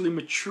spiritually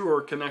mature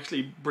can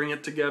actually bring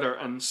it together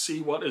and see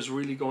what is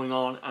really going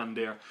on and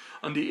there.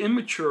 And the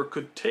immature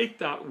could take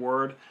that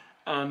word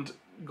and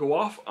go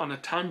off on a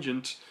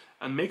tangent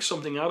and make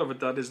something out of it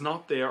that is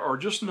not there, or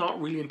just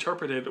not really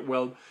interpret it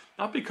well,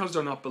 not because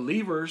they're not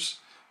believers,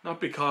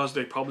 not because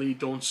they probably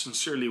don't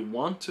sincerely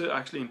want to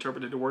actually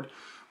interpret the word,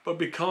 but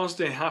because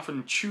they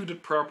haven't chewed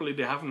it properly,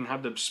 they haven't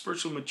had the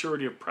spiritual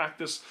maturity of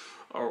practice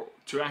or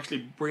to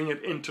actually bring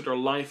it into their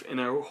life in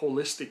a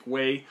holistic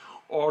way,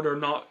 or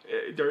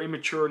they're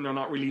immature and they're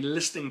not really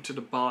listening to the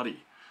body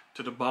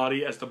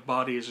as the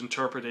body is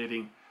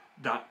interpreting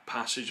that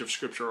passage of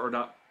scripture or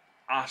that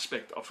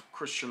aspect of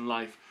Christian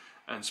life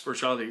and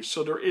spirituality.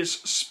 So there is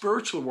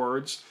spiritual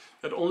words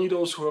that only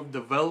those who have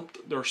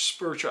developed their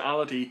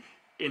spirituality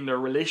in their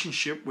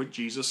relationship with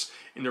Jesus,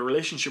 in their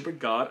relationship with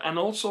God, and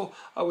also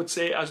I would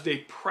say as they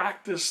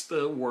practice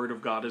the word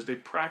of God, as they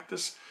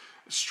practice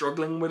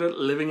struggling with it,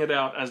 living it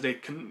out, as they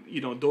can,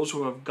 those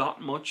who have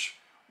got much,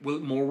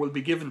 more will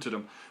be given to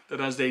them. That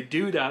as they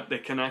do that, they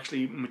can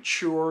actually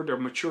mature. They're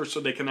mature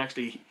so they can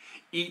actually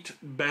eat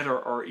better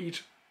or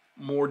eat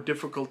more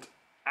difficult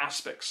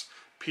aspects.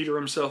 Peter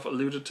himself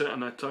alluded to,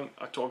 and I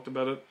talked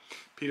about it,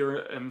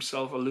 Peter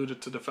himself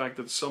alluded to the fact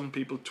that some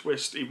people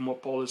twist even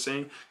what Paul is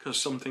saying, because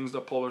some things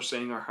that Paul is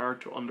saying are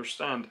hard to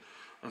understand.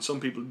 And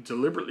some people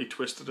deliberately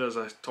twist it, as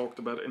I talked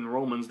about in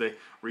Romans. They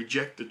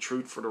reject the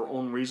truth for their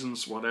own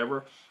reasons,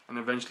 whatever, and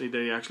eventually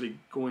they actually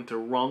go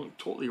into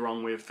totally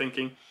wrong way of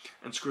thinking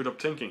and screwed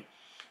up thinking.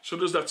 So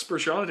there's that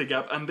spirituality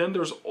gap. And then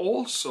there's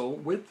also,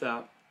 with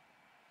that,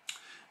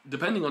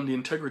 depending on the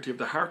integrity of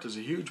the heart is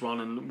a huge one,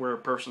 and where a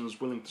person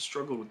is willing to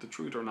struggle with the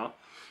truth or not.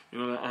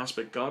 That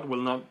aspect. God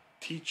will not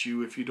teach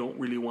you if you don't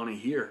really want to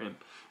hear him.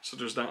 So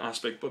there's that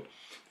aspect. But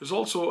there's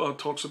also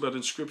talks about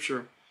in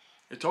scripture,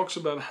 it talks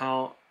about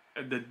how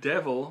the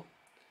devil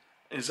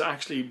is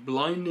actually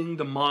blinding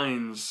the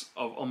minds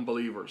of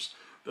unbelievers.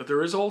 That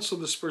there is also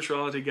the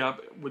spirituality gap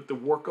with the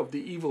work of the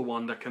evil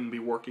one that can be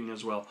working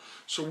as well.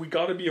 So we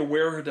got to be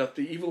aware that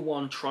the evil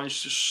one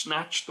tries to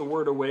snatch the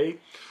word away.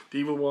 The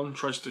evil one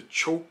tries to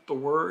choke the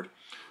word.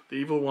 The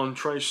evil one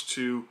tries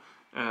to,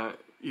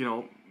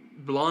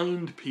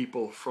 blind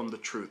people from the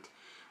truth.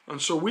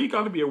 And so we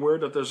got to be aware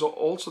that there's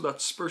also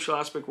that spiritual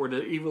aspect where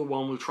the evil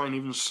one will try and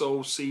even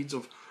sow seeds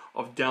of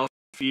doubt,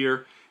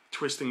 fear,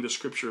 twisting the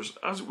scriptures,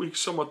 as we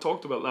somewhat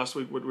talked about last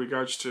week with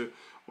regards to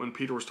when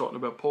Peter was talking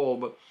about Paul.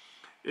 But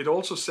it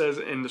also says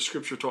in the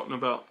scripture talking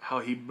about how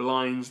he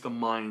blinds the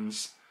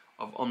minds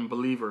of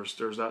unbelievers.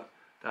 There's that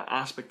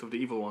aspect of the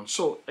evil one.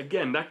 So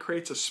again, that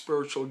creates a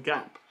spiritual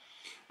gap.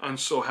 And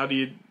so how do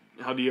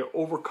you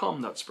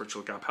overcome that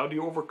spiritual gap? How do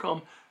you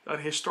overcome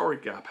that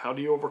historic gap? How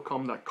do you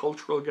overcome that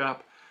cultural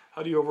gap?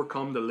 How do you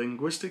overcome the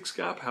linguistics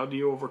gap? How do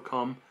you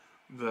overcome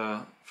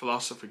the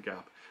philosophy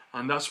gap?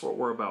 And that's what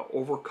we're about,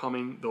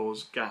 overcoming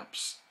those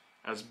gaps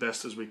as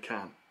best as we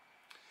can.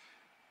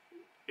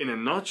 In a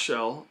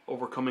nutshell,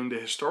 overcoming the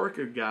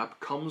historical gap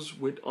comes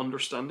with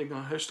understanding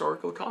a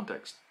historical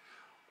context.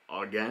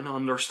 Again,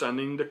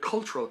 understanding the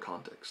cultural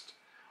context,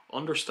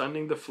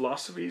 understanding the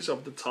philosophies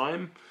of the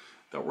time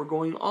that were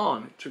going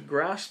on. To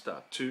grasp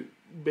that, to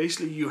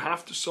basically you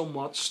have to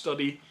somewhat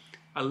study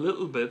a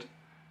little bit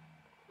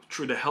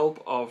through the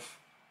help of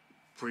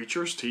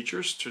preachers,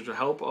 teachers, through the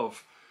help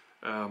of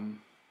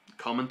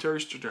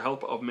commentaries, through the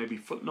help of maybe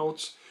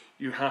footnotes.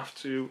 You have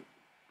to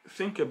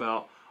think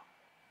about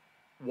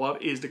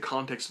what is the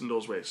context in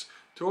those ways.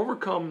 To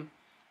overcome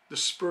the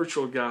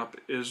spiritual gap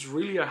is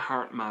really a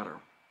heart matter.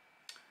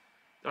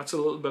 That's a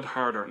little bit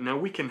harder. Now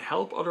we can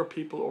help other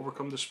people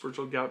overcome the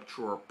spiritual gap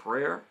through our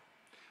prayer.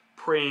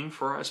 Praying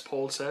for, as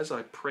Paul says,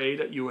 I pray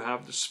that you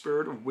have the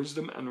spirit of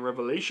wisdom and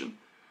revelation,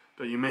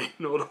 that you may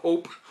know the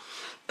hope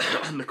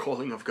and the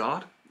calling of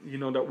God. You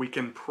know, that we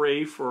can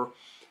pray for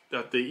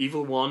that the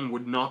evil one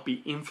would not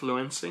be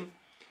influencing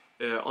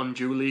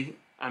unduly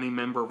any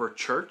member of our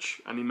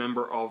church, any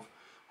member of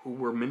who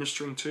we're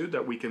ministering to,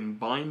 that we can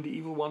bind the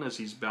evil one as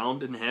he's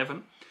bound in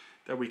heaven,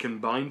 that we can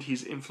bind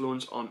his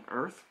influence on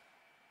earth.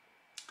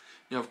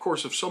 Now, of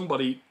course, if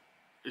somebody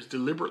is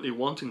deliberately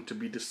wanting to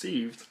be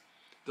deceived,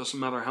 doesn't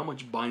matter how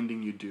much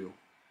binding you do,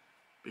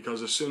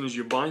 because as soon as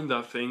you bind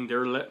that thing,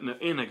 they're letting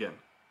it in again.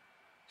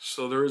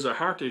 So there is a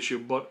heart issue,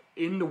 but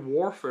in the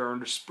warfare, in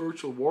the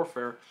spiritual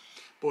warfare,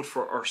 both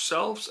for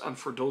ourselves and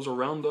for those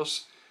around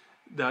us,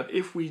 that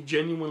if we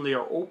genuinely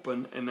are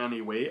open in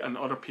any way, and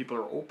other people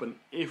are open,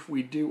 if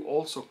we do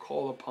also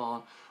call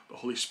upon the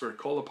Holy Spirit,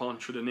 call upon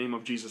through the name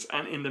of Jesus,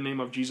 and in the name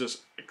of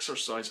Jesus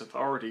exercise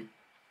authority,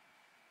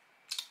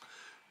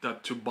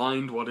 that to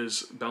bind what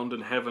is bound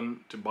in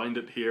heaven, to bind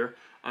it here,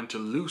 and to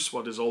loose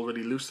what is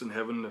already loosed in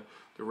heaven,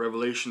 the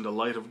revelation, the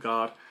light of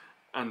God,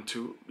 and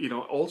to,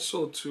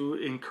 also to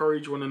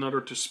encourage one another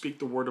to speak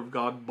the word of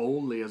God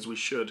boldly as we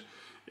should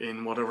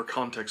in whatever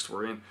context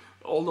we're in.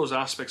 All those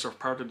aspects are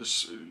part of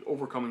this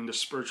overcoming the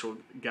spiritual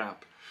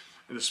gap.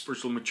 And the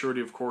spiritual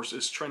maturity, of course,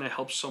 is trying to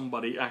help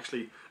somebody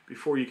actually,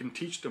 before you can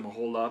teach them a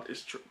whole lot,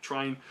 is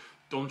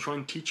don't try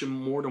and teach them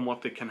more than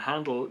what they can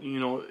handle,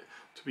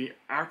 to be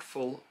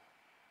artful,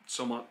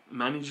 somewhat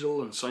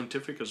manageable and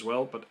scientific as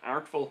well, but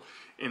artful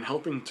in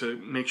helping to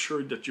make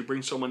sure that you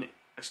bring someone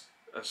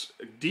as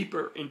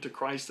deeper into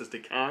Christ as they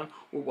can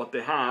with what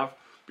they have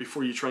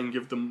before you try and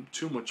give them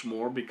too much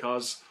more,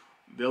 because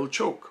they'll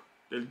choke.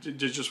 They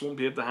just won't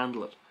be able to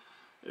handle it.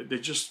 They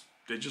just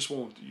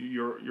won't.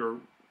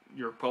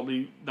 You're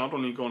probably not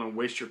only going to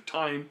waste your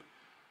time,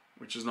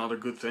 which is not a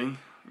good thing,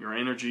 your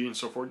energy and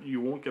so forth.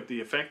 You won't get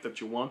the effect that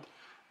you want,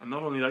 and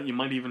not only that, you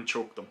might even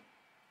choke them.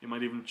 They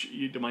might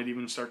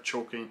even start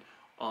choking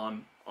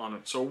on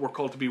it. So we're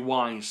called to be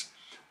wise,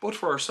 but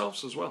for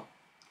ourselves as well,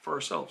 for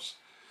ourselves.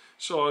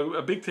 So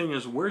a big thing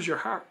is, where's your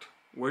heart?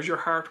 Where's your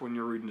heart when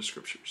you're reading the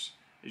scriptures?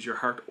 Is your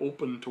heart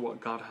open to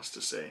what God has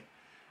to say?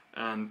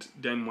 And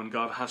then when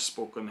God has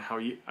spoken, are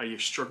you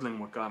struggling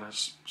what God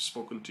has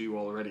spoken to you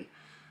already?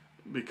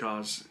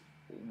 Because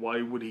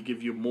why would he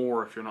give you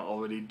more if you're not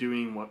already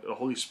doing what the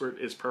Holy Spirit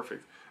is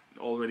perfect,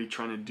 already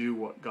trying to do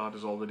what God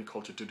has already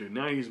called you to do?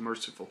 Now he's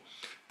merciful.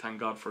 Thank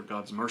God for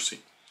God's mercy.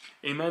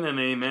 Amen and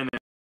amen.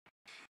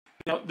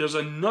 Now there's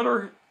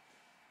another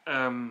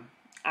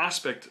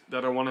aspect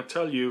that I want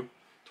to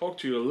talk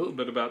to you a little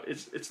bit about.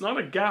 It's not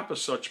a gap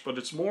as such, but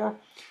it's more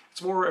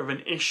of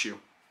an issue.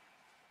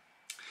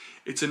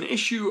 It's an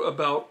issue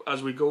about,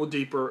 as we go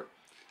deeper,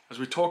 as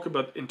we talk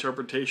about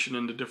interpretation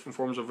and the different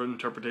forms of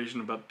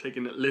interpretation, about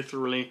taking it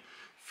literally,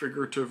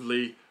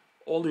 figuratively,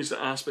 all these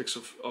aspects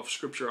of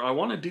scripture, I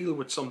want to deal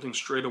with something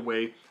straight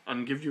away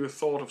and give you a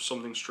thought of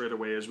something straight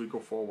away as we go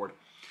forward.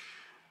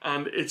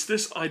 And it's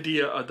this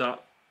idea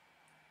that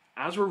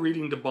as we're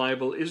reading the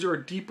Bible, is there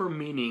a deeper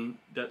meaning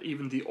that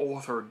even the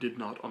author did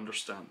not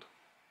understand?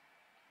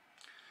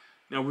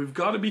 Now we've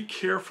got to be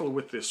careful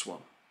with this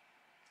one.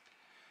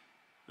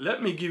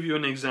 Let me give you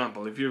an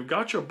example. If you've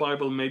got your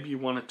Bible, maybe you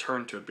want to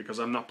turn to it, because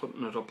I'm not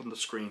putting it up on the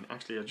screen.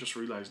 Actually, I just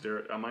realized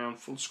there, am I on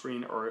full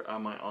screen or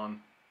am I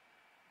on...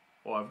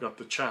 Oh, I've got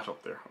the chat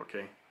up there.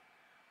 Okay.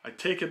 I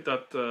take it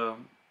that the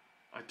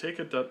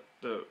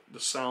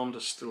sound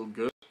is still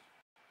good.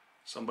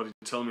 Somebody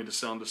tell me the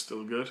sound is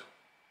still good.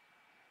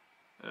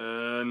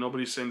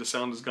 Nobody's saying the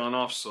sound has gone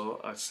off, so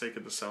I take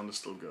it the sound is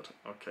still good.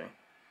 Okay.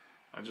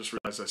 I just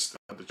realized I still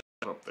had the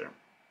chat up there.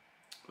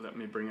 Let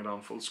me bring it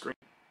on full screen.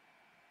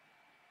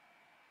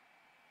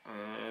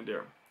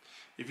 There.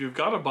 If you've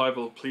got a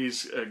Bible,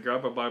 please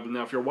grab a Bible.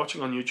 Now, if you're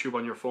watching on YouTube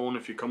on your phone,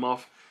 if you come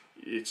off,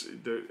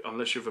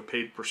 unless you have a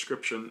paid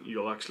prescription,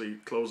 you'll actually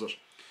close it.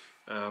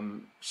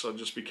 So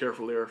just be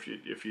careful there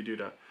if you do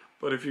that.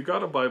 But if you've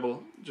got a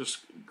Bible,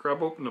 just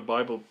grab open the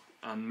Bible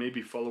and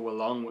maybe follow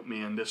along with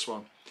me on this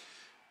one.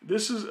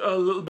 This is a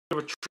little bit of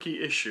a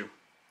tricky issue,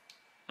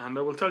 and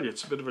I will tell you,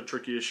 it's a bit of a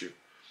tricky issue.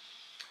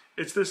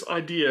 It's this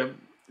idea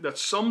that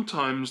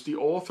sometimes the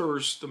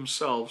authors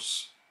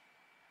themselves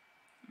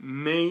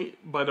may,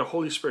 by the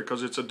Holy Spirit,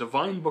 because it's a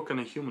divine book and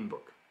a human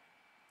book,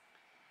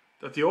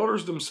 that the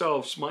authors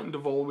themselves mightn't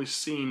have always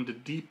seen the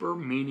deeper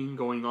meaning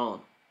going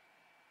on.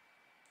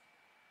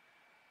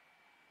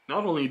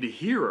 Not only the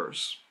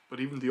hearers, but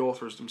even the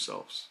authors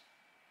themselves.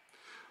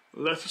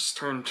 Let us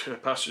turn to a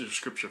passage of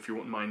scripture, if you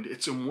wouldn't mind.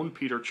 It's in 1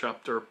 Peter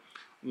chapter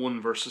 1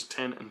 verses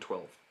 10 and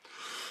 12.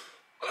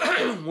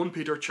 1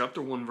 Peter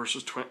chapter 1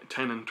 verses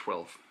 10 and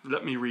 12.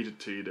 Let me read it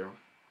to you there.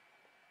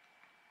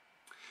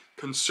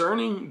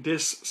 Concerning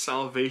this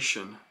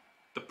salvation,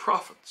 the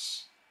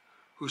prophets,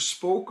 who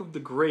spoke of the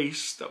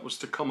grace that was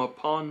to come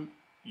upon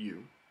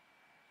you,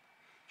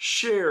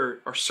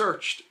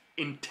 searched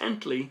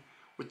intently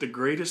with the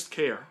greatest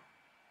care,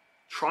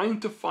 trying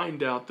to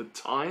find out the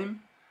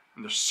time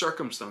and the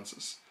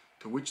circumstances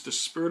to which the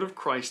Spirit of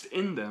Christ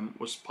in them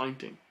was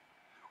pointing,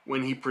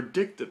 when he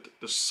predicted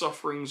the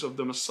sufferings of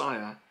the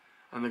Messiah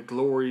and the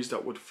glories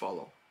that would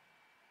follow.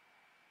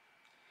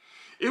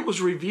 It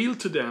was revealed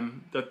to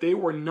them that they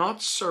were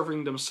not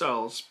serving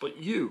themselves, but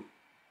you,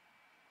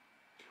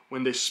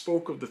 when they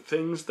spoke of the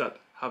things that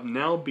have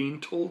now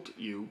been told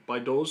you by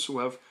those who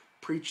have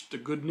preached the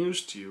good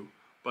news to you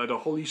by the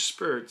Holy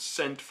Spirit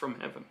sent from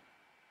heaven.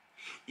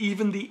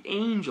 Even the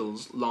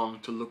angels long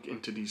to look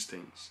into these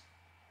things.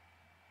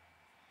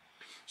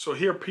 So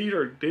here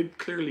Peter did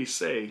clearly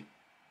say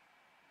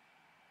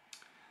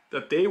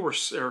that they were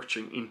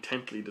searching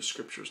intently the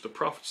scriptures, the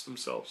prophets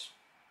themselves,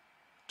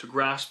 to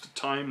grasp the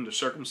time, the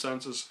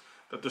circumstances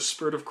that the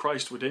Spirit of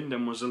Christ within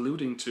them was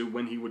alluding to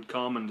when he would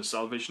come and the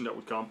salvation that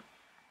would come.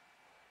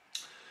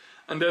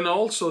 And then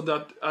also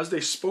that as they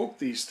spoke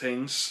these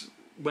things,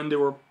 when they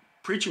were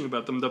preaching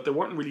about them, that they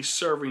weren't really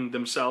serving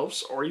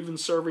themselves or even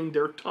serving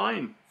their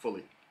time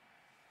fully.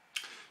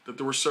 That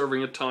they were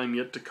serving a time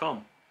yet to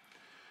come.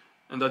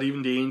 And that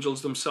even the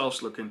angels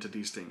themselves look into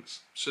these things.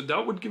 So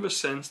that would give a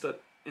sense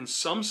that in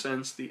some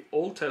sense the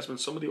Old Testament,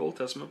 some of the Old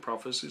Testament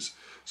prophecies,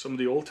 some of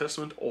the Old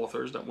Testament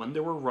authors, that when they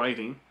were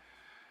writing,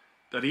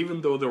 that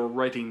even though they were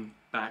writing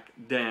back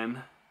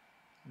then,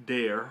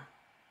 there,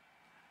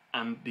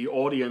 and the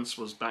audience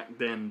was back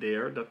then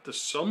there, that to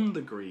some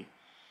degree,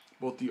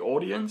 both the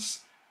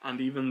audience and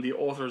even the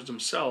authors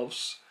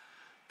themselves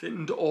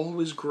didn't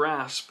always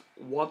grasp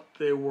what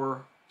they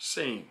were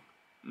saying.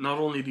 Not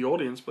only the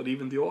audience, but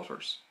even the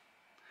authors.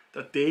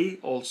 That they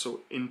also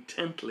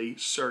intently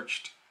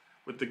searched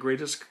with the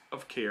greatest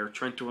of care,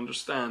 trying to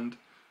understand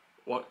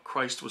what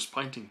Christ was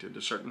pointing to,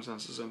 the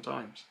circumstances and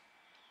times.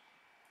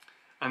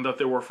 And that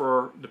they were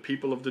for the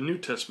people of the New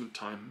Testament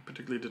time,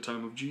 particularly the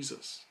time of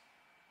Jesus.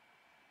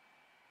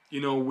 You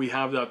know, we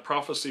have that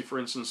prophecy, for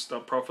instance,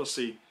 that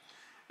prophecy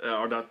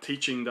or that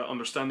teaching, that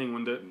understanding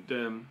when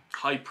the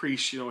high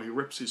priest, you know, he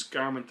rips his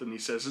garment and he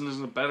says,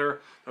 isn't it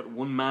better that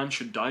one man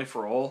should die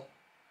for all?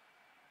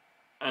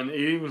 And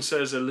he even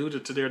says,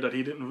 alluded to there, that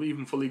he didn't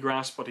even fully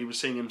grasp what he was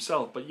saying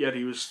himself, but yet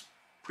he was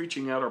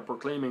preaching out or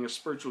proclaiming a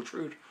spiritual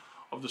truth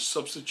of the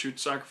substitute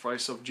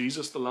sacrifice of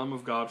Jesus, the Lamb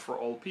of God, for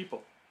all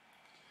people.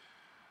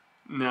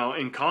 Now,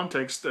 in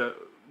context, the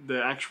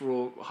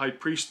actual high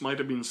priest might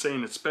have been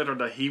saying it's better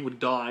that he would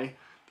die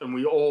than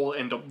we all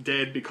end up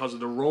dead because of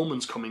the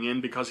Romans coming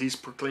in, because he's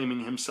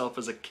proclaiming himself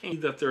as a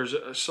king. That there's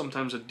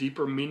sometimes a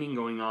deeper meaning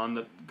going on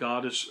that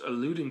God is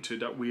alluding to,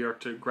 that we are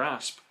to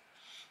grasp.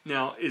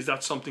 Now, is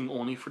that something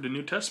only for the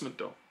New Testament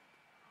though?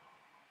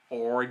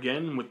 Or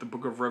again, with the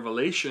book of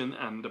Revelation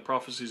and the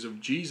prophecies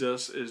of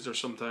Jesus, is there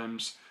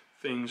sometimes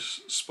things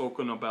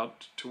spoken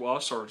about to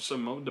us, or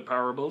some of the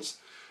parables,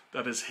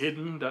 that is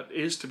hidden, that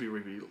is to be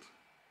revealed?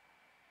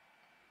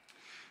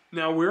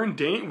 Now, we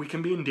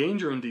can be in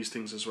danger in these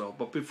things as well.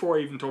 But before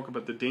I even talk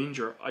about the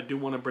danger, I do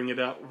want to bring it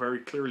out very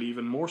clearly,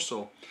 even more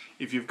so.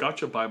 If you've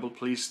got your Bible,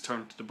 please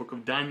turn to the book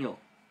of Daniel.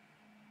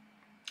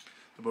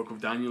 The book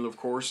of Daniel, of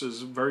course,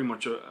 is very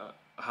much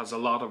has a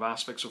lot of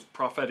aspects of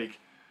prophetic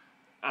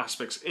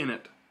aspects in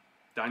it.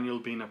 Daniel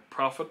being a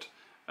prophet,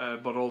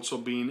 but also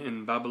being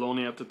in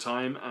Babylonia at the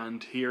time,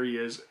 and here he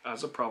is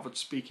as a prophet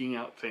speaking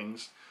out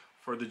things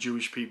for the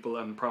Jewish people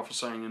and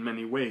prophesying in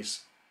many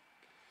ways.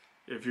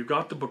 If you've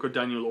got the book of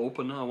Daniel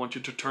open, I want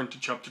you to turn to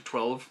chapter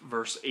 12,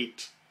 verse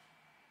 8.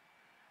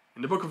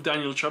 In the book of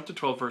Daniel, chapter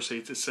 12, verse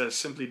 8, it says,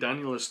 simply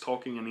Daniel is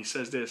talking and he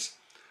says this,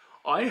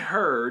 I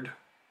heard,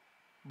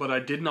 but I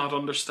did not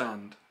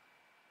understand.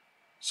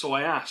 So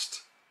I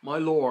asked, my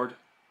Lord,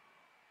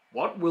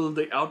 what will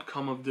the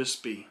outcome of this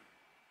be?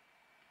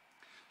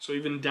 So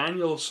even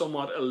Daniel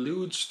somewhat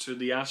alludes to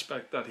the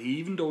aspect that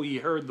even though he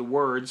heard the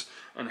words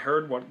and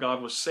heard what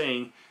God was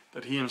saying,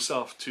 that he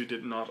himself too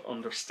did not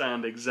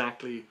understand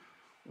exactly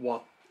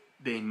what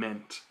they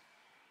meant.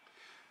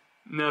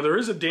 Now there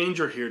is a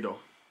danger here though,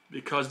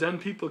 because then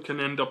people can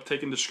end up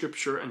taking the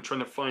scripture and trying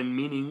to find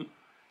meaning,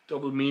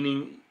 double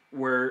meaning,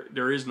 where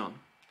there is none,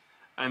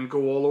 and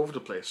go all over the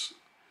place.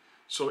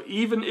 So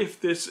even if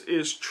this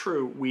is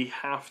true, we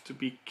have to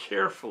be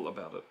careful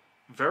about it,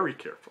 very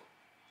careful.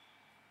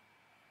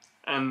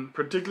 And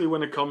particularly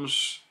when it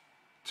comes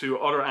to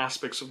other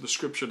aspects of the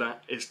scripture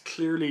that is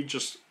clearly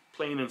just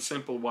plain and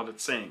simple what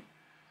it's saying.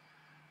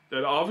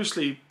 That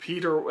obviously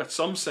Peter, at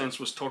some sense,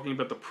 was talking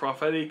about the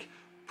prophetic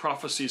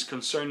prophecies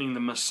concerning the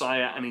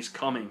Messiah and his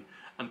coming,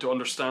 and to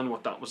understand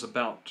what that was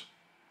about,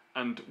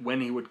 and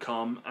when he would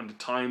come, and the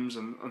times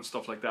and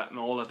stuff like that, and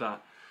all of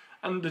that.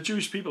 And the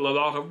Jewish people, a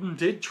lot of them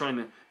did try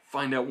to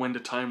find out when the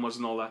time was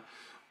and all that.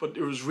 But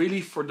it was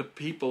really for the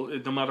people,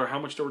 no matter how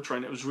much they were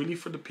trying, it was really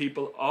for the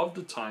people of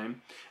the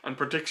time, and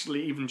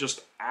particularly even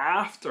just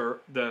after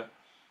the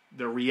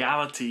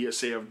reality,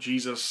 say, of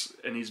Jesus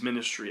and his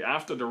ministry,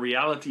 after the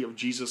reality of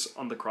Jesus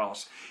on the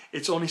cross.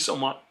 It's only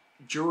somewhat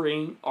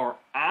during or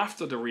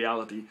after the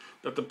reality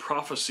that the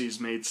prophecies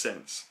made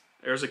sense.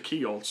 There's a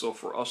key also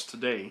for us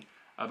today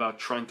about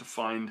trying to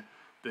find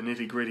the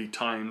nitty-gritty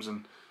times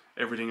and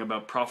everything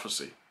about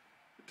prophecy.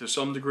 To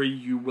some degree,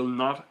 you will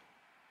not,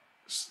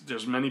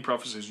 there's many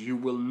prophecies you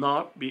will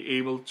not be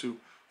able to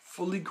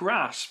fully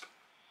grasp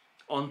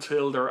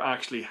until they're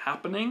actually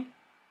happening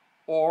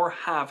or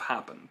have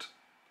happened,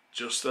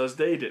 just as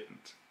they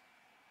didn't.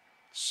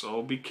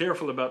 So be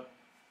careful about,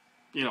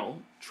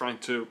 trying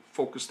to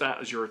focus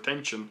that as your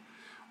attention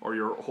or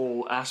your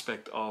whole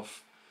aspect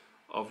of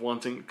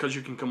wanting, because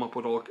you can come up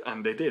with all,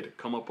 and they did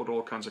come up with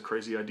all kinds of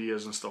crazy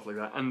ideas and stuff like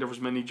that. And there was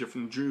many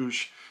different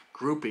Jewish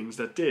groupings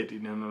that did, the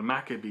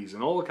Maccabees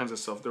and all kinds of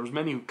stuff. There was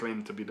many who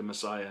claimed to be the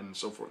Messiah and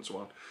so forth and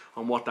so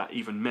on what that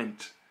even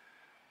meant.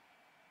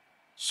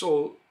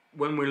 So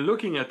when we're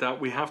looking at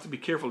that, we have to be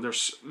careful.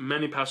 There's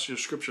many passages of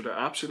scripture that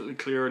are absolutely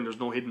clear and there's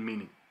no hidden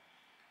meaning.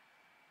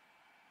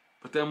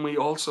 But then we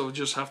also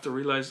just have to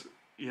realize,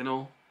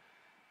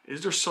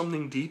 is there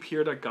something deep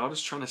here that God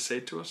is trying to say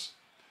to us?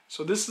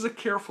 So this is a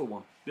careful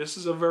one. This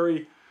is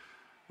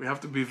we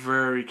have to be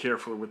very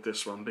careful with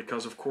this one,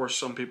 because of course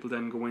some people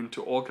then go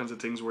into all kinds of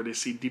things where they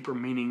see deeper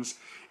meanings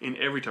in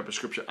every type of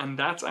scripture. And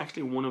that's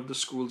actually one of the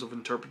schools of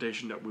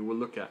interpretation that we will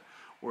look at,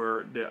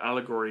 where the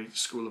allegory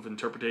school of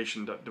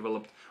interpretation that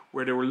developed,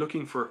 where they were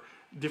looking for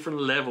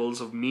different levels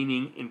of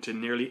meaning into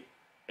nearly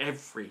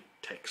every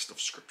text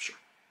of scripture.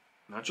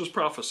 Not just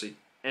prophecy,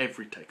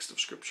 every text of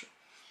scripture.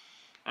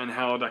 And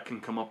how that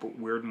can come up with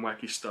weird and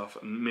wacky stuff,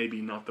 and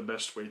maybe not the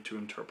best way to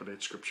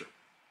interpret scripture.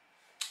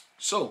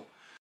 So,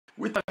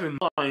 with that in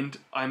mind,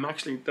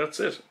 that's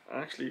it.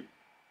 Actually,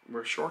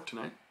 we're short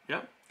tonight,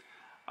 yeah.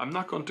 I'm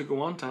not going to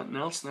go on to anything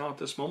else now at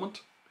this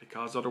moment,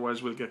 because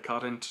otherwise we'll get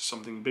caught into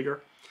something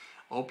bigger.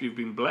 I hope you've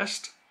been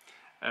blessed.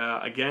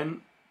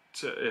 Again,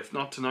 if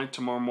not tonight,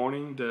 tomorrow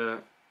morning,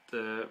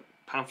 the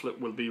pamphlet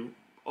will be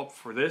up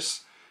for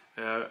this.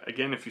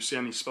 Again, if you see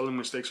any spelling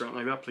mistakes or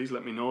anything like that, please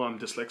let me know. I'm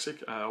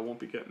dyslexic. I won't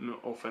be getting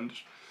offended.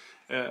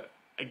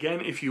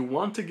 Again, if you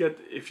want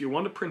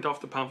to print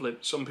off the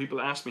pamphlet, some people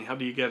ask me, how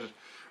do you get it?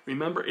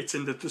 Remember, it's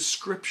in the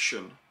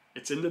description.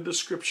 It's in the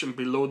description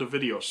below the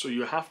video. So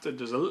you have to,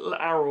 there's a little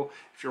arrow,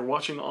 if you're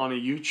watching on a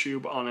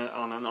YouTube, on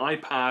an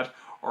iPad,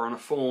 or on a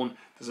phone,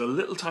 there's a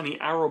little tiny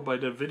arrow by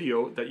the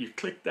video that you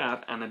click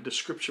that, and a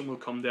description will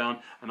come down,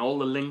 and all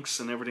the links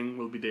and everything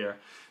will be there.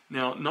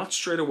 Now, not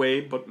straight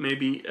away, but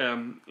maybe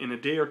in a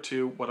day or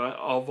two. What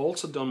I've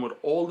also done with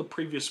all the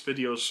previous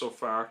videos so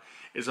far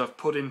is I've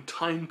put in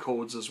time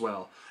codes as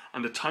well.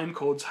 And the time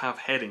codes have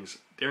headings.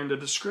 They're in the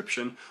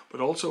description, but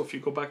also if you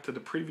go back to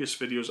the previous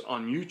videos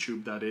on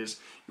YouTube, that is,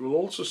 you will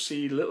also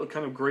see little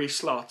kind of gray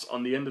slots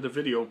on the end of the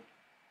video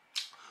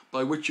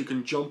by which you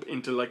can jump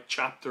into like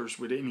chapters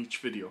within each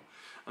video.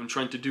 I'm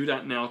trying to do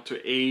that now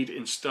to aid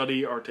in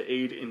study or to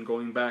aid in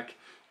going back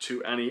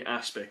to any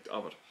aspect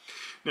of it.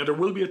 Now, there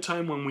will be a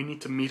time when we need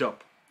to meet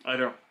up,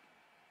 either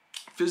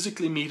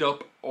physically meet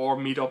up or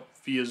meet up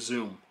via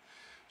Zoom,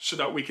 so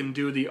that we can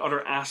do the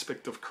other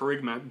aspect of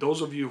Kerygma.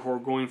 Those of you who are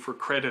going for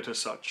credit as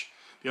such,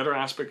 the other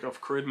aspect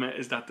of Kerygma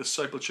is that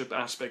discipleship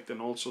aspect,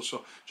 and also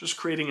so just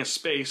creating a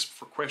space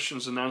for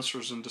questions and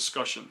answers and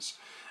discussions,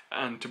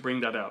 and to bring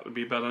that out. It'll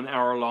be about an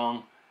hour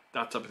long,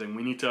 that type of thing.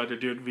 We need to either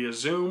do it via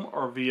Zoom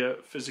or via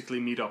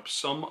physically meet up.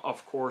 Some,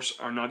 of course,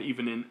 are not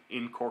even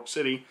in Cork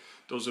City.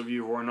 Those of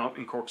you who are not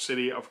in Cork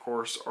City, of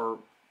course, or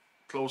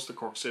close to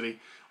Cork City,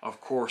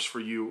 of course, for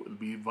you, it'll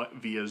be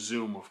via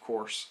Zoom, of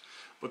course.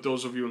 But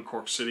those of you in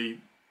Cork City,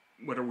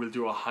 whether we'll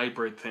do a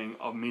hybrid thing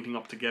of meeting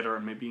up together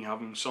and maybe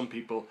having some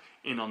people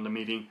in on the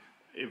meeting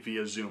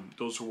via Zoom.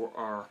 Those who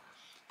are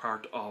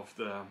part of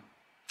the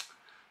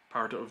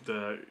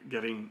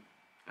getting,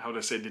 how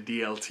to say, the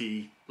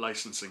DLT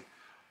licensing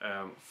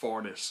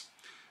for this.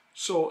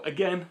 So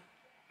again,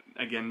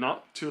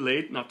 not too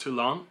late, not too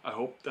long. I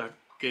hope that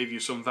gave you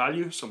some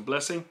value, some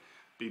blessing.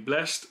 Be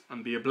blessed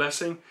and be a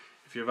blessing.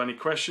 If you have any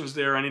questions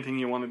there, anything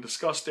you want to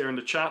discuss there in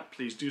the chat,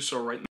 please do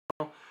so right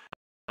now,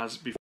 as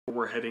before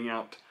we're heading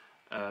out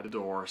the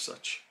door or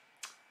such.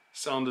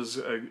 Sound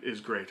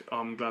is great.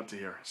 I'm glad to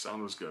hear.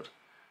 Sound was good.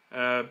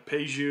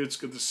 Peju, it's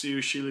good to see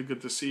you. Sheila,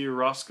 good to see you.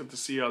 Ross, good to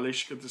see you.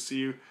 Alicia, good to see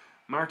you.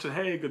 Martin,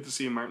 hey, good to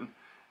see you, Martin.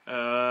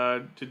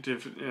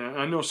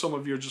 I know some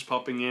of you are just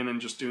popping in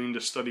and just doing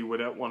the study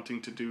without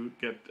wanting to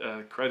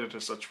get credit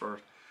as such for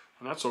it,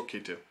 and that's okay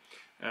too.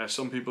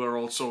 Some people are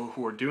also,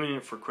 who are doing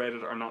it for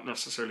credit, are not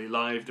necessarily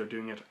live, they're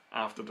doing it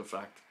after the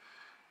fact.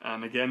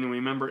 And again,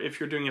 remember, if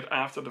you're doing it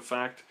after the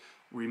fact,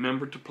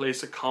 remember to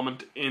place a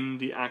comment in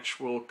the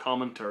actual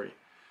commentary.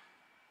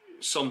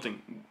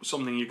 Something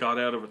you got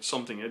out of it,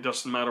 something. It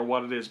doesn't matter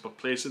what it is, but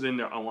place it in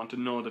there. I want to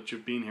know that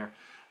you've been here.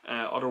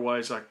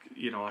 Otherwise, I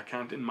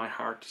can't in my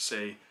heart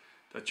say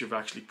that you've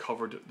actually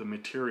covered the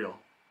material.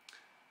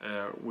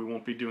 We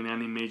won't be doing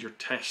any major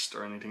test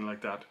or anything like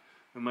that.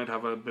 We might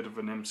have a bit of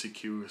an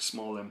MCQ, a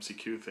small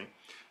MCQ thing,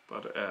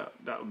 but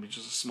that would be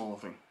just a small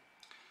thing.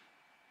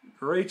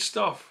 Great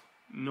stuff.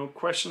 No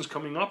questions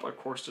coming up. Of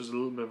course, there's a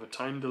little bit of a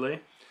time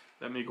delay.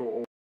 Let me go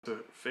over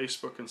to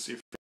Facebook and see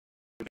if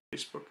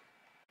Facebook.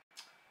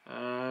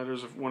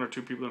 There's one or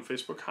two people on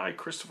Facebook. Hi,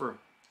 Christopher.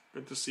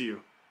 Good to see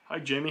you. Hi,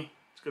 Jamie.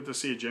 It's good to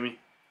see you, Jamie.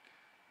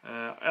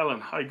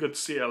 Ellen. Hi, good to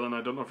see you, Ellen.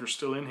 I don't know if you're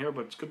still in here,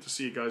 but it's good to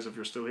see you guys if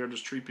you're still here.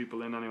 There's 3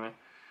 people in anyway.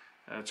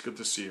 It's good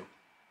to see you.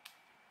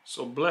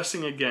 So,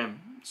 blessing again.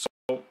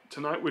 So,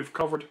 tonight we've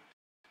covered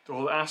the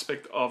whole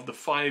aspect of the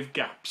 5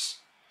 gaps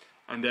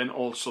and then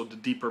also the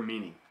deeper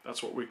meaning.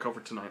 That's what we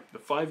covered tonight. The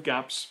 5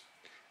 gaps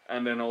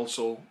and then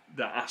also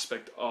the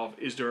aspect of,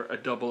 is there a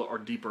double or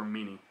deeper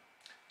meaning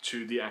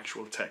to the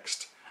actual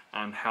text,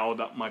 and how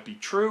that might be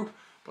true,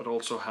 but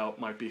also how it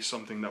might be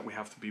something that we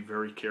have to be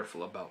very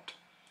careful about.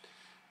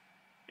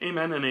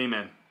 Amen and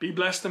amen. Be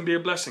blessed and be a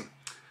blessing.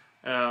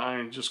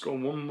 I just go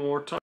one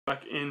more time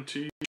back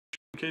into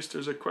in case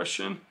there's a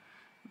question.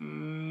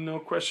 No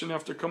question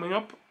after coming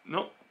up.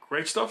 No,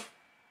 great stuff.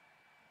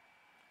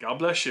 God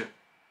bless you.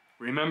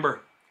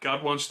 Remember,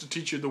 God wants to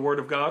teach you the Word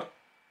of God.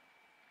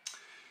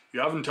 You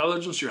have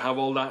intelligence, you have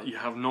all that, you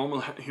have normal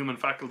human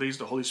faculties.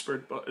 The Holy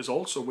Spirit is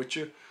also with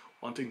you,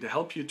 wanting to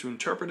help you to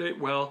interpret it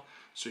well,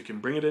 so you can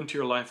bring it into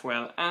your life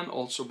well, and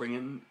also bring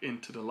it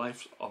into the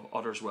life of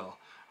others well.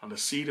 And the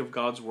seed of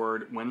God's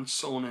Word, when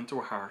sown into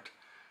a heart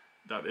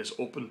that is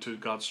open to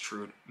God's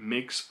truth,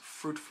 makes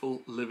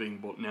fruitful living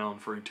both now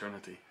and for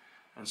eternity.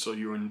 And so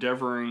you're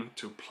endeavoring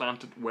to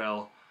plant it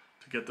well,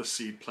 to get the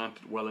seed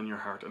planted well in your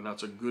heart, and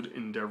that's a good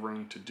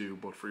endeavoring to do,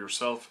 both for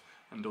yourself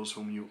and those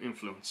whom you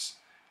influence,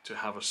 to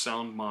have a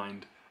sound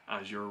mind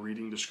as you're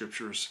reading the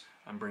scriptures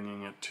and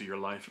bringing it to your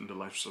life and the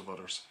lives of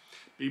others.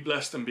 Be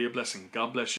blessed and be a blessing. God bless you.